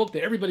for a book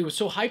that everybody was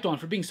so hyped on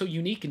for being so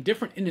unique and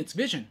different in its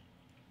vision.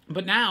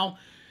 But now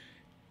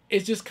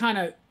it's just kind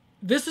of,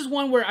 this is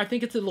one where I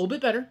think it's a little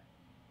bit better,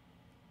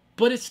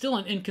 but it's still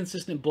an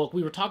inconsistent book.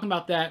 We were talking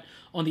about that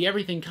on the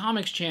Everything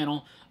Comics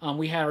channel.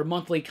 We had our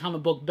monthly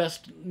comic book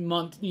best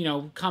month,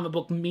 comic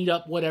book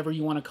meetup, whatever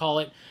you want to call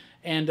it.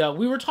 And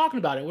we were talking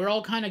about it. We're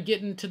all kind of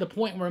getting to the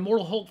point where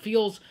Immortal Hulk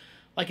feels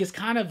like it's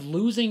kind of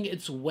losing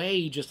its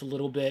way just a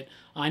little bit.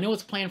 I know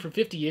it's planned for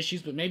 50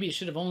 issues, but maybe it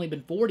should have only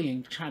been 40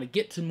 and trying to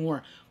get to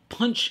more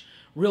punch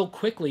real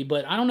quickly.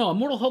 But I don't know.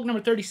 Immortal Hulk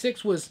number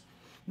 36 was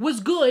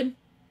good,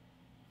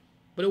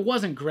 but it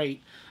wasn't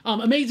great.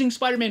 Amazing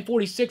Spider-Man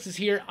 46 is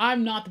here.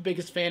 I'm not the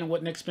biggest fan of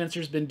what Nick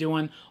Spencer's been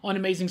doing on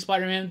Amazing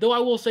Spider-Man, though I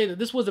will say that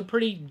this was a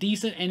pretty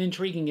decent and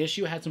intriguing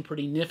issue. It had some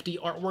pretty nifty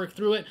artwork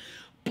through it,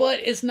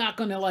 but it's not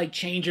going to, like,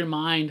 change your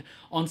mind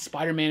on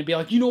Spider-Man and be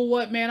like, you know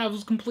what, man, I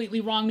was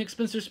completely wrong. Nick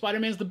Spencer's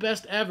Spider-Man's the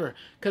best ever,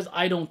 because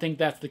I don't think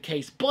that's the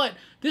case. But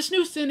this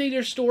new Sin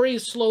Eater story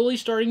is slowly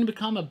starting to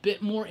become a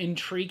bit more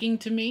intriguing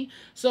to me,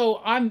 so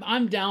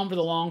I'm down for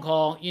the long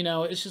haul.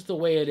 It's just the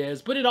way it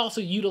is. But it also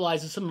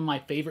utilizes some of my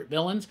favorite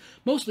villains,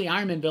 mostly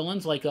Iron Man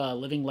villains, like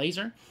Living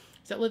Laser.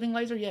 Is that Living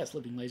Laser? Yes,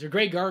 Living Laser.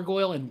 Grey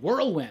Gargoyle and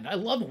Whirlwind. I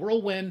love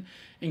Whirlwind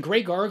and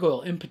Grey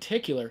Gargoyle in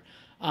particular.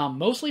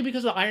 Mostly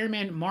because of the Iron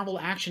Man Marvel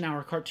Action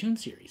Hour cartoon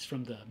series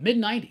from the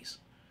mid-90s,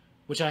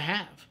 which I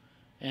have.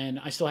 And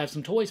I still have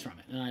some toys from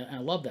it, and I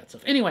love that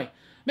stuff. Anyway,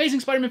 Amazing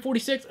Spider-Man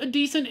 46, a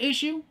decent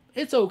issue.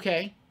 It's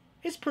okay.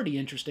 It's pretty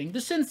interesting. The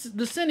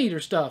Sin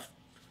Eater stuff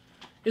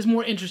is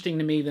more interesting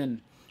to me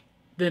than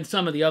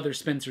some of the other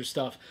Spencer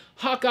stuff.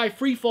 Hawkeye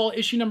Freefall,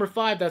 issue number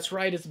 5. That's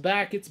right, it's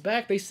back. It's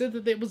back. They said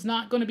that it was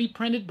not going to be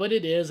printed, but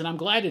it is, and I'm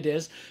glad it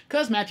is,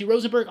 because Matthew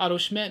Rosenberg, Otto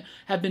Schmidt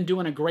have been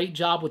doing a great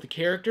job with the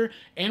character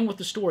and with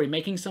the story,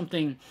 making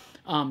something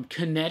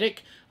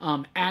kinetic,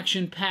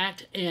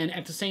 action-packed, and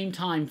at the same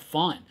time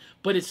fun.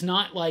 But it's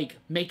not like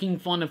making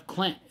fun of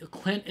Clint.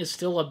 Clint is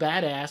still a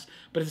badass,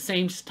 but at the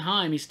same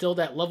time, he's still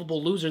that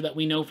lovable loser that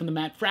we know from the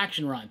Matt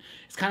Fraction run.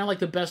 It's kind of like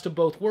the best of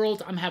both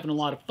worlds. I'm having a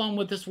lot of fun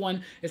with this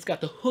one. It's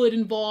got the Hood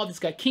involved. It's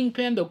got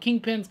Kingpin, though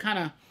Kingpin's kind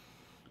of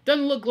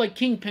doesn't look like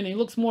Kingpin. He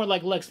looks more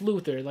like Lex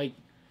Luthor. Like,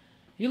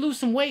 you lose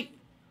some weight.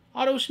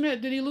 Otto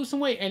Schmidt, did he lose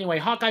some weight? Anyway,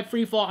 Hawkeye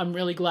Freefall, I'm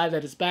really glad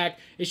that it's back.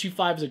 Issue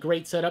 5 is a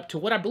great setup to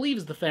what I believe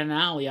is the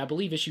finale. I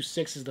believe issue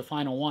 6 is the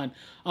final one.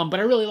 But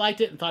I really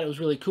liked it and thought it was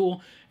really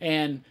cool.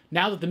 And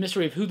now that the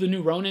mystery of who the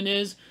new Ronin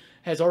is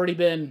has already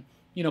been,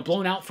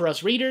 blown out for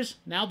us readers,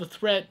 now the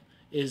threat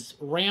is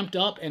ramped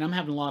up, and I'm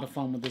having a lot of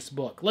fun with this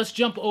book. Let's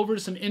jump over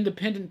to some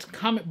independent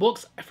comic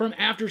books from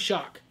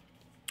Aftershock.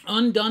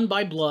 Undone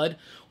by Blood,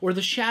 or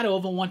The Shadow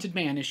of a Wanted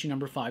Man, issue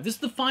number 5. This is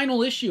the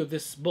final issue of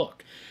this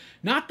book.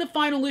 Not the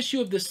final issue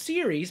of the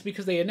series,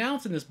 because they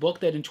announced in this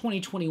book that in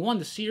 2021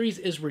 the series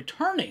is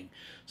returning.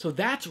 So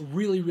that's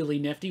really, really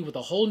nifty with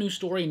a whole new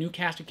story, new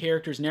cast of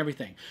characters and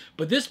everything.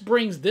 But this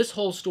brings this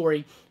whole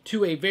story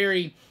to a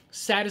very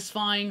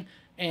satisfying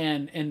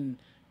and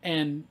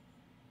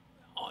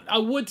I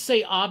would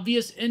say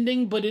obvious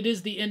ending, but it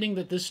is the ending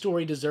that this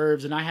story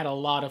deserves, and I had a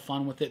lot of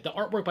fun with it. The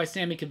artwork by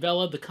Sammy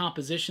Cavella, the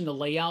composition, the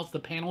layouts, the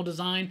panel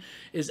design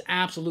is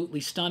absolutely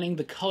stunning.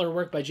 The color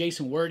work by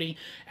Jason Wordie,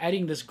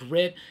 adding this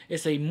grit.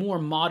 It's a more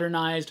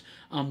modernized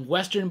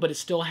Western, but it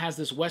still has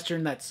this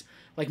Western that's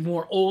like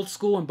more old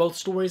school, and both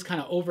stories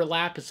kind of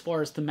overlap as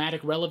far as thematic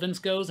relevance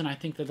goes, and I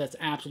think that that's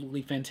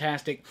absolutely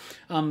fantastic.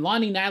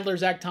 Lonnie Nadler,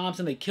 Zach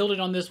Thompson, they killed it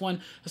on this one.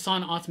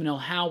 Hassan Otsman El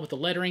Howe with the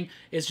lettering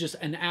is just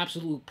an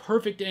absolute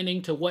perfect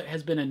ending to what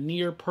has been a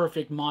near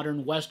perfect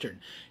modern Western,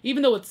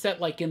 even though it's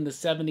set like in the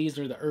 70s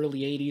or the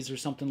early 80s or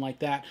something like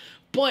that.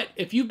 But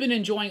if you've been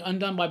enjoying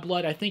Undone by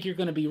Blood, I think you're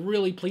going to be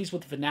really pleased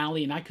with the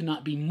finale, and I could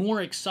not be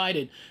more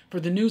excited for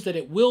the news that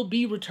it will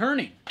be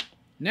returning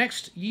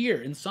next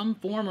year in some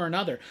form or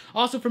another.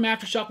 Also from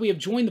Aftershock, we have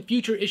Join the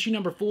Future, issue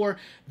number 4.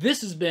 This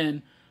has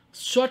been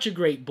such a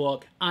great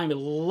book. I'm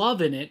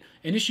loving it.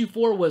 And issue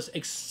 4 was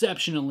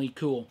exceptionally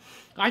cool.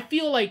 I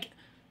feel like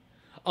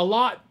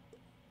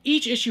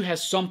each issue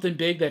has something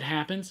big that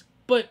happens,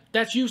 but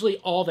that's usually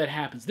all that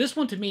happens. This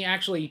one, to me,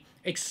 actually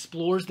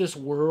explores this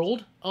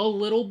world a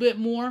little bit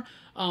more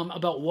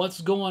about what's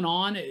going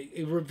on.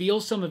 It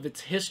reveals some of its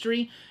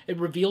history. It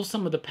reveals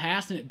some of the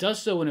past, and it does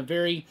so in a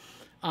very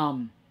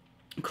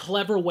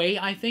clever way,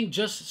 I think,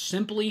 just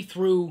simply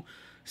through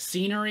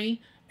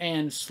scenery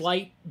and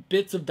slight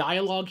bits of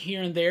dialogue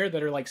here and there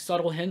that are like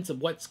subtle hints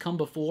of what's come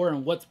before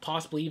and what's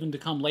possibly even to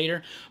come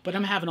later. But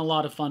I'm having a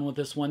lot of fun with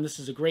this one. This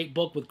is a great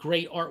book with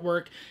great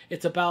artwork.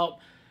 It's about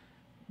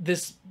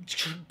this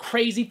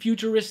crazy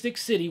futuristic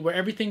city where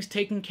everything's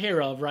taken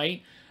care of,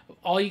 right?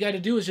 All you got to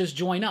do is just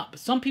join up.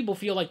 Some people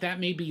feel like that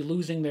may be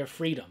losing their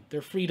freedom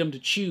to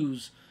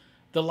choose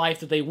the life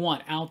that they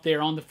want out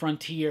there on the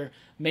frontier,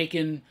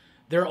 making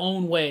their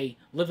own way,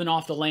 living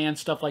off the land,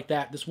 stuff like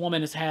that. This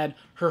woman has had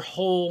her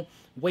whole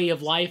way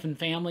of life and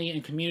family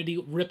and community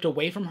ripped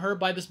away from her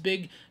by this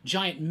big,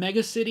 giant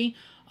mega city,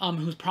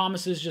 whose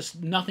promises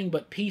just nothing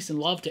but peace and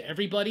love to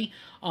everybody.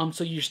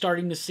 So you're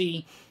starting to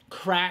see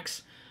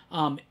cracks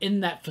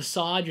in that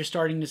facade. You're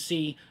starting to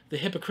see the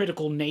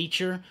hypocritical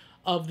nature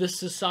of this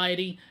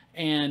society,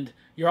 and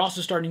you're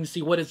also starting to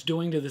see what it's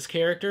doing to this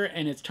character,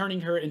 and it's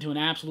turning her into an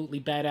absolutely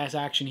badass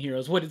action hero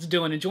is what it's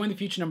doing. And Join the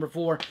Future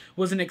 #4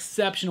 was an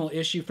exceptional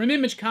issue. From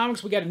Image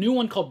Comics, we got a new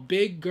one called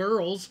Big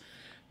Girls.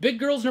 Big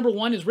Girls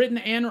 #1 is written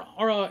and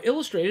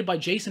illustrated by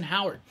Jason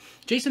Howard.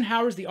 Jason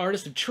Howard is the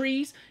artist of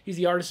Trees. He's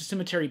the artist of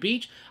Cemetery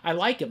Beach. I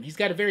like him. He's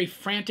got a very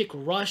frantic,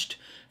 rushed,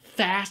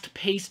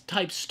 fast-paced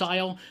type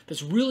style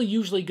that's really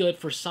usually good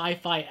for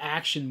sci-fi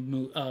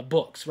action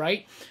books,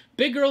 right?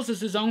 Big Girls is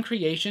his own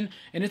creation,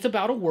 and it's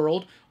about a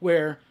world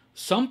where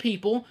some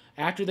people,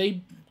 after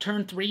they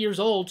turn 3 years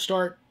old,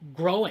 start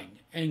growing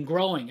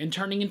and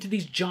turning into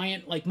these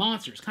giant like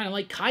monsters, kind of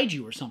like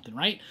kaiju or something,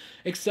 right?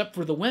 Except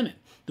for the women.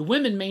 The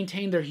women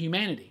maintain their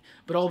humanity,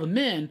 but all the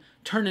men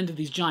turn into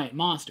these giant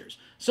monsters.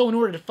 So in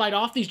order to fight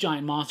off these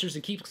giant monsters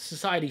and keep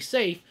society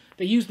safe,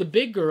 they use the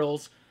big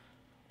girls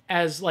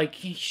as like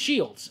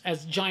shields,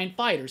 as giant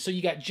fighters. So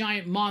you got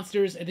giant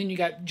monsters, and then you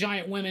got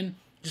giant women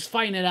just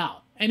fighting it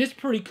out. And it's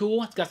pretty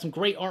cool. It's got some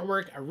great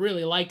artwork. I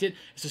really liked it.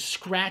 It's a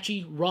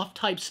scratchy, rough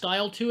type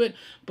style to it.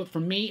 But for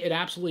me, it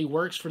absolutely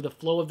works for the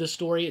flow of this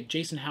story.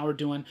 Jason Howard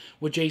doing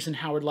what Jason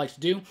Howard likes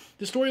to do.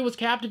 The story was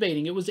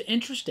captivating. It was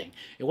interesting.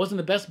 It wasn't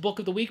the best book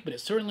of the week, but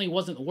it certainly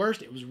wasn't the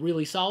worst. It was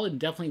really solid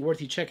and definitely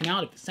worth you checking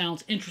out if it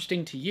sounds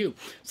interesting to you.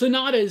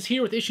 Sonata is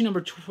here with issue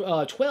number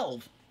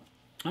 12.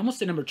 I almost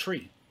said number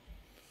 3.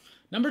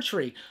 Number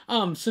 3.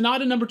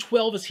 Sonata number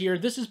 12 is here.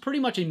 This is pretty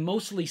much a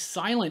mostly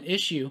silent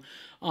issue.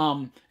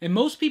 And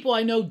most people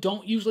I know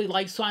don't usually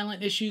like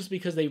silent issues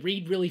because they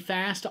read really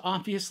fast,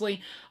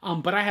 obviously.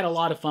 But I had a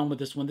lot of fun with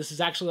this one. This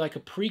is actually like a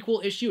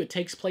prequel issue. It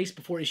takes place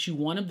before issue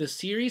 1 of this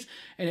series,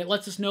 and it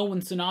lets us know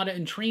when Sonata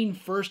and Trine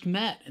first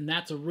met. And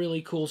that's a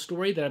really cool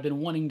story that I've been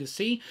wanting to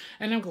see,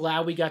 and I'm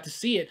glad we got to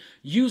see it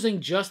using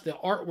just the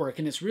artwork.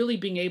 And it's really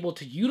being able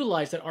to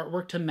utilize that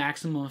artwork to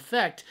maximum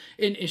effect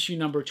in issue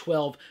number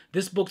 12.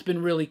 This book's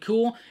been really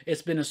cool.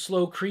 It's been a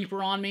slow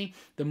creeper on me.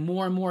 The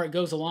more and more it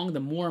goes along, the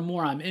more and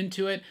more I'm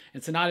into it.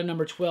 And Sonata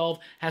number 12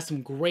 has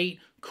some great,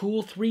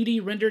 cool 3D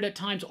rendered at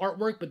times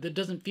artwork, but that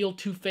doesn't feel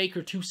too fake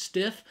or too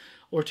stiff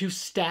or too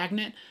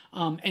stagnant.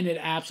 And it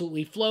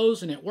absolutely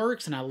flows and it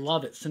works, and I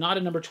love it. Sonata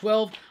number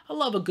 12, I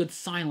love a good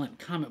silent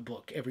comic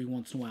book every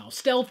once in a while.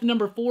 Stealth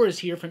number 4 is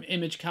here from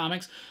Image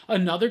Comics.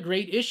 Another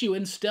great issue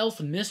in stealth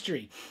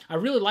mystery. I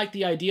really like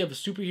the idea of a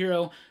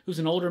superhero who's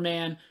an older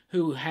man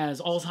who has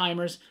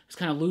Alzheimer's, who's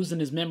kind of losing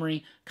his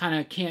memory, kind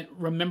of can't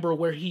remember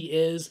where he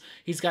is.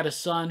 He's got a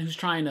son who's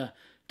trying to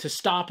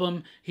stop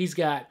him. He's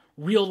got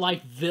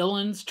real-life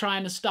villains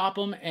trying to stop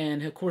him,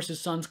 and of course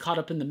his son's caught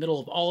up in the middle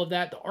of all of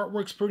that. The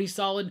artwork's pretty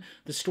solid.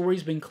 The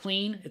story's been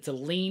clean. It's a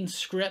lean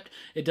script.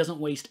 It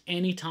doesn't waste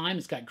any time.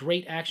 It's got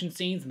great action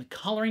scenes, and the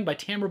coloring by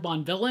Tamara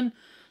Bonvillain.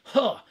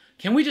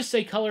 Can we just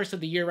say colorist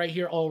of the year right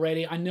here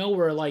already? I know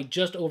we're like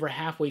just over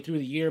halfway through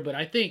the year, but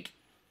I think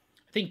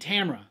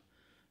Tamara,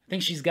 I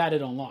think she's got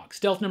it on lock.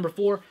 Stealth number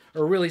 4,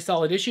 a really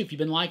solid issue. If you've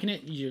been liking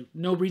it, there's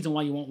no reason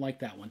why you won't like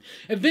that one.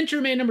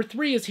 Adventure Man number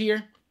 3 is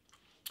here.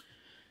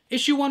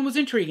 Issue 1 was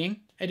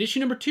intriguing. At issue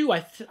number 2, I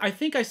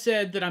think I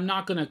said that I'm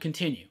not going to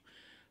continue.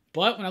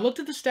 But when I looked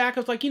at the stack, I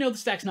was like, the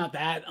stack's not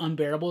that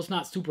unbearable. It's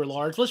not super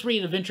large. Let's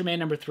read Adventure Man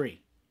number 3.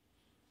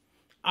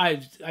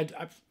 I'm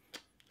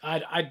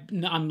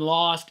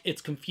lost.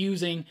 It's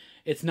confusing.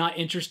 It's not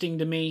interesting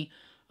to me.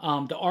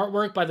 The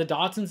artwork by the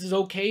Dodsons is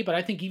okay, but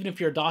I think even if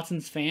you're a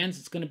Dodsons fans,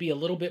 it's going to be a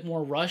little bit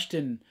more rushed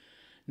and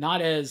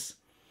not as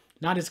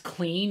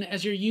clean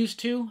as you're used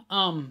to.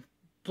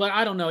 But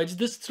I don't know.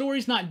 This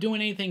story's not doing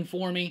anything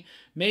for me.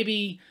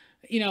 Maybe,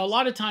 a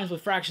lot of times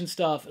with Fraction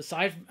stuff,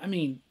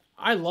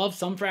 I love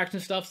some Fraction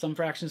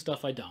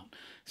stuff I don't.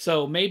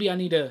 So maybe I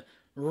need to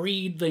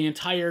read the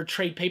entire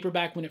trade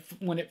paperback when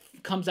it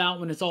comes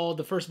out, when it's all,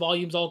 the first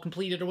volume's all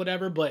completed or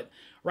whatever. But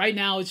right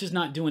now, it's just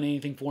not doing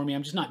anything for me.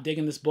 I'm just not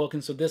digging this book,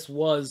 and so this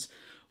was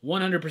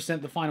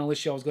 100% the final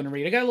issue I was going to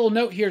read. I got a little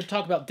note here to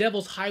talk about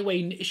Devil's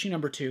Highway issue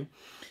number 2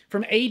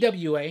 from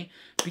AWA,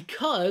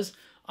 because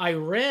I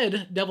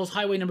read Devil's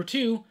Highway number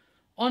 2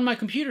 on my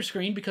computer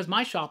screen because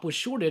my shop was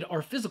shorted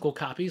our physical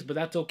copies, but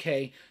that's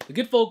okay. The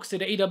good folks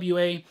at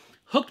AWA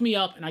hooked me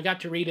up, and I got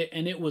to read it,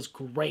 and it was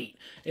great.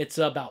 It's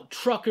about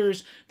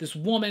truckers. This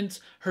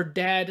her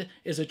dad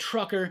is a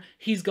trucker.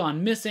 He's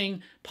gone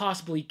missing,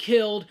 possibly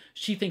killed.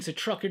 She thinks a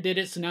trucker did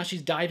it, so now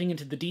she's diving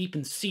into the deep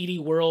and seedy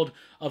world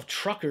of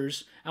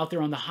truckers out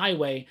there on the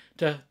highway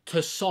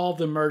to solve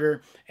the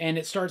murder, and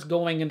it starts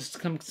going into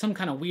some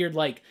kind of weird,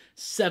 like,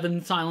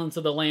 Seven Silence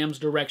of the Lambs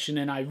direction,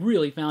 and I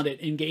really found it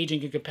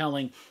engaging and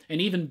compelling, and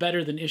even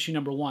better than issue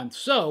number 1.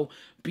 So,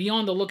 be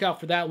on the lookout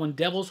for that one.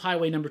 Devil's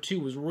Highway number 2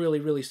 was really,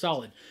 really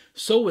solid.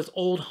 So was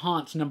Old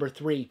Haunts number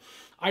 3.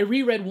 I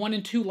reread 1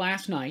 and 2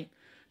 last night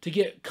to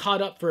get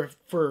caught up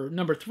for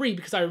number 3,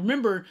 because I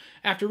remember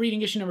after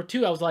reading issue number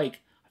 2, I was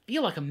like, I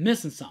feel like I'm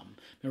missing something.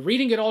 And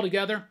reading it all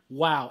together,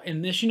 wow.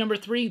 And issue number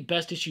 3,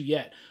 best issue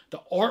yet.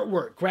 The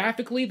artwork,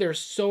 graphically, there's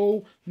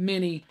so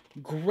many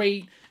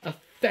great,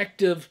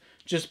 effective,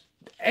 just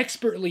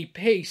expertly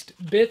paced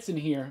bits in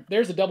here.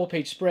 There's a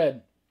double-page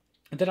spread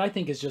that I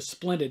think is just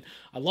splendid.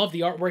 I love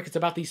the artwork. It's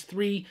about these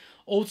 3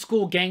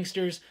 old-school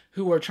gangsters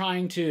who are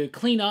trying to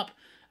clean up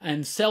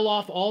and sell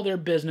off all their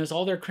business,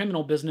 all their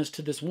criminal business,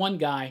 to this one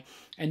guy,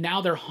 and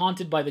now they're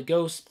haunted by the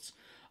ghosts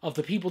of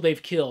the people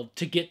they've killed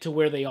to get to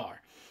where they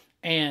are.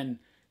 And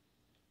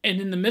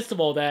in the midst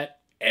of all that,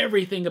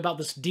 everything about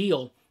this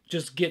deal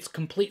just gets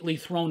completely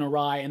thrown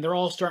awry, and they're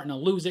all starting to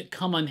lose it,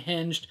 come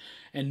unhinged,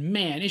 and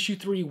man, issue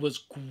 3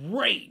 was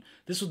great.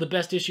 This was the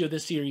best issue of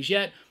this series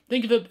yet.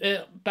 Think of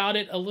it about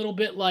it a little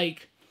bit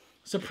like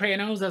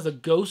Sopranos as a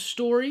ghost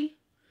story,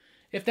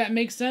 if that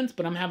makes sense,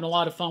 but I'm having a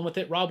lot of fun with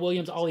it. Rob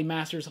Williams, Ollie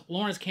Masters,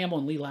 Lawrence Campbell,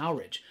 and Lee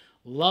Lowridge.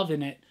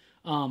 Loving it.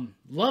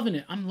 Loving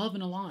it. I'm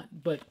loving a lot,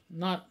 but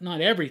not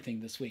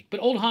everything this week.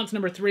 But Old Haunts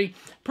number 3,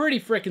 pretty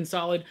freaking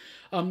solid.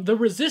 The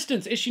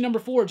Resistance, issue number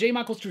 4, J.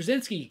 Michael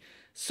Straczynski.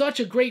 Such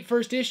a great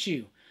first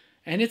issue.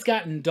 And it's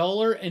gotten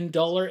duller and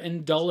duller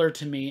and duller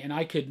to me, and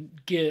I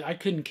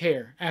couldn't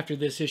care after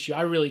this issue.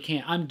 I really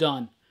can't. I'm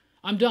done.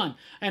 I'm done.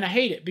 And I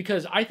hate it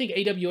because I think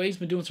AWA's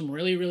been doing some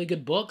really, really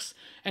good books,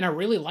 and I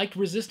really liked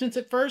Resistance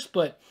at first,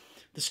 but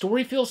the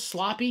story feels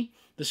sloppy.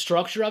 The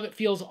structure of it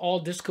feels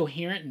all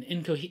discoherent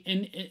and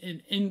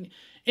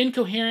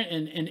incoherent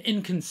and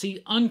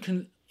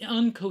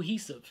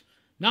uncohesive.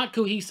 Not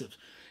cohesive.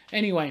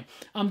 Anyway,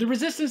 the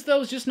Resistance,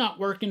 though, is just not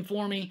working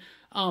for me.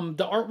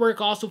 The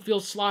artwork also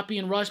feels sloppy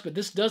and rushed, but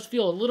this does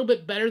feel a little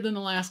bit better than the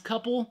last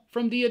couple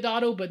from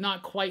Deodato, but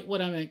not quite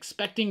what I'm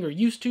expecting or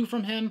used to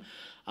from him.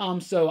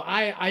 So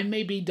I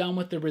may be done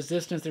with the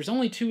Resistance. There's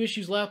only 2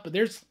 issues left, but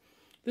this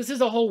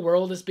is a whole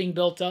world that's being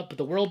built up, but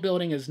the world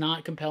building is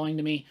not compelling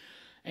to me.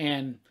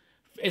 And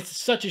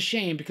it's such a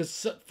shame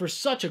because for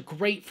such a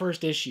great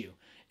first issue,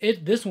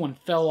 this one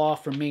fell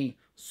off for me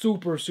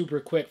super, super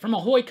quick. From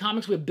Ahoy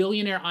Comics with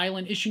Billionaire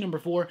Island, issue number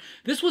 4.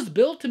 This was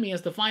billed to me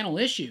as the final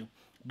issue,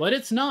 but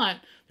it's not.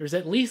 There's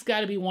at least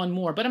got to be one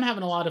more, but I'm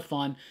having a lot of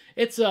fun.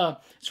 It's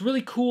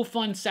really cool,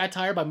 fun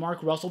satire by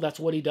Mark Russell. That's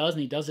what he does,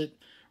 and he does it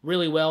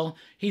really well.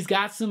 He's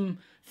got some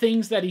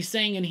things that he's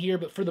saying in here,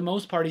 but for the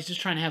most part, he's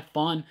just trying to have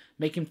fun,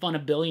 making fun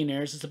of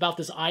billionaires. It's about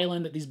this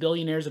island that these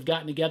billionaires have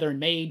gotten together and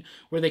made,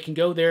 where they can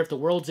go there if the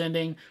world's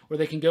ending, or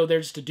they can go there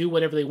just to do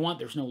whatever they want.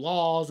 There's no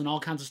laws and all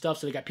kinds of stuff,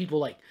 so they got people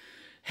like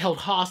held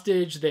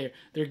hostage. They're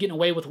getting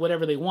away with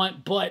whatever they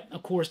want, but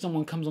of course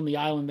someone comes on the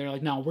island, they're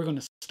like, no, we're going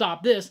to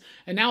stop this,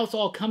 and now it's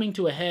all coming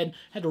to a head.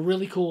 Had a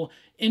really cool,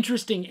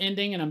 interesting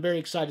ending, and I'm very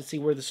excited to see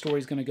where the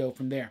story's going to go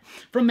from there.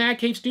 From Mad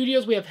Cave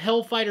Studios, we have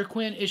Hellfighter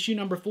Quinn, issue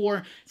number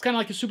 4. It's kind of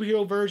like a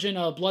superhero version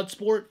of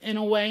Bloodsport in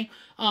a way.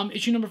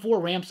 Issue number 4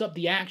 ramps up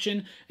the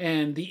action,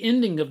 and the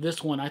ending of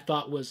this one I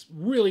thought was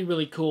really,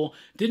 really cool.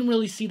 Didn't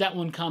really see that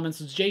one coming,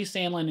 so Jay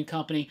Sandlin and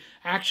company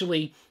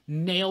actually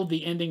nailed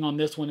the ending on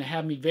this one and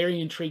had me very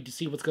intrigued to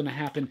see what's going to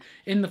happen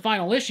in the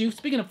final issue.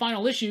 Speaking of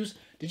final issues,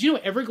 did you know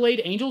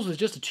Everglade Angels was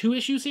just a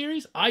 2-issue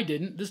series? I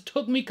didn't. This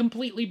took me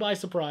completely by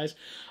surprise.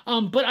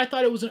 But I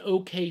thought it was an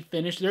okay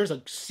finish. There's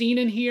a scene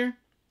in here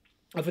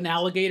of an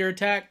alligator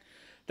attack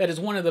that is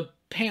one of the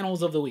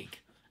panels of the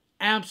week.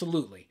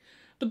 Absolutely.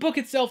 The book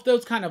itself, though,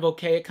 is kind of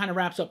okay. It kind of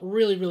wraps up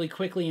really, really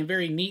quickly and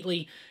very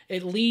neatly.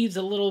 It leaves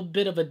a little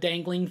bit of a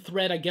dangling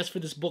thread, I guess, for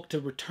this book to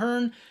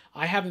return.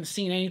 I haven't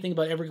seen anything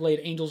about Everglade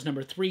Angels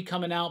number 3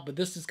 coming out, but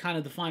this is kind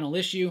of the final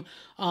issue.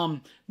 The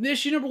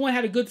issue number 1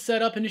 had a good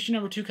setup, and issue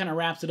number 2 kind of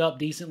wraps it up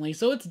decently.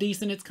 So it's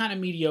decent. It's kind of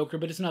mediocre,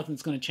 but it's nothing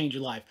that's going to change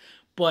your life.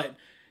 But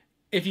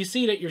if you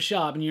see it at your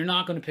shop and you're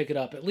not going to pick it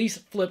up, at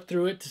least flip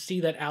through it to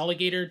see that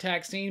alligator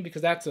attack scene,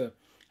 because that's a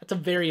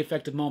very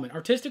effective moment.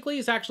 Artistically,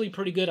 it's actually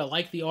pretty good. I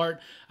like the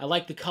art. I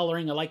like the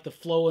coloring. I like the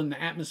flow and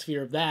the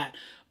atmosphere of that.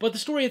 But the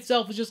story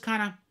itself is just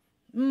kind of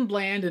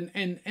bland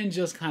and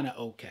just kind of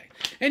okay.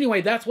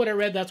 Anyway, that's what I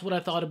read. That's what I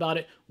thought about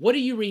it. What are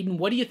you reading?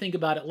 What do you think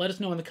about it? Let us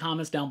know in the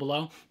comments down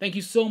below. Thank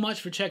you so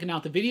much for checking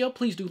out the video.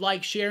 Please do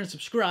like, share, and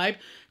subscribe.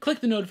 Click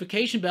the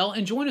notification bell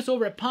and join us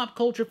over at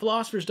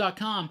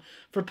popculturephilosophers.com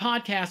for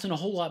podcasts and a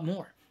whole lot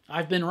more.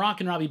 I've been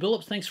Rockin Robbie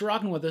Billups. Thanks for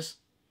rocking with us.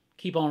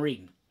 Keep on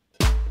reading.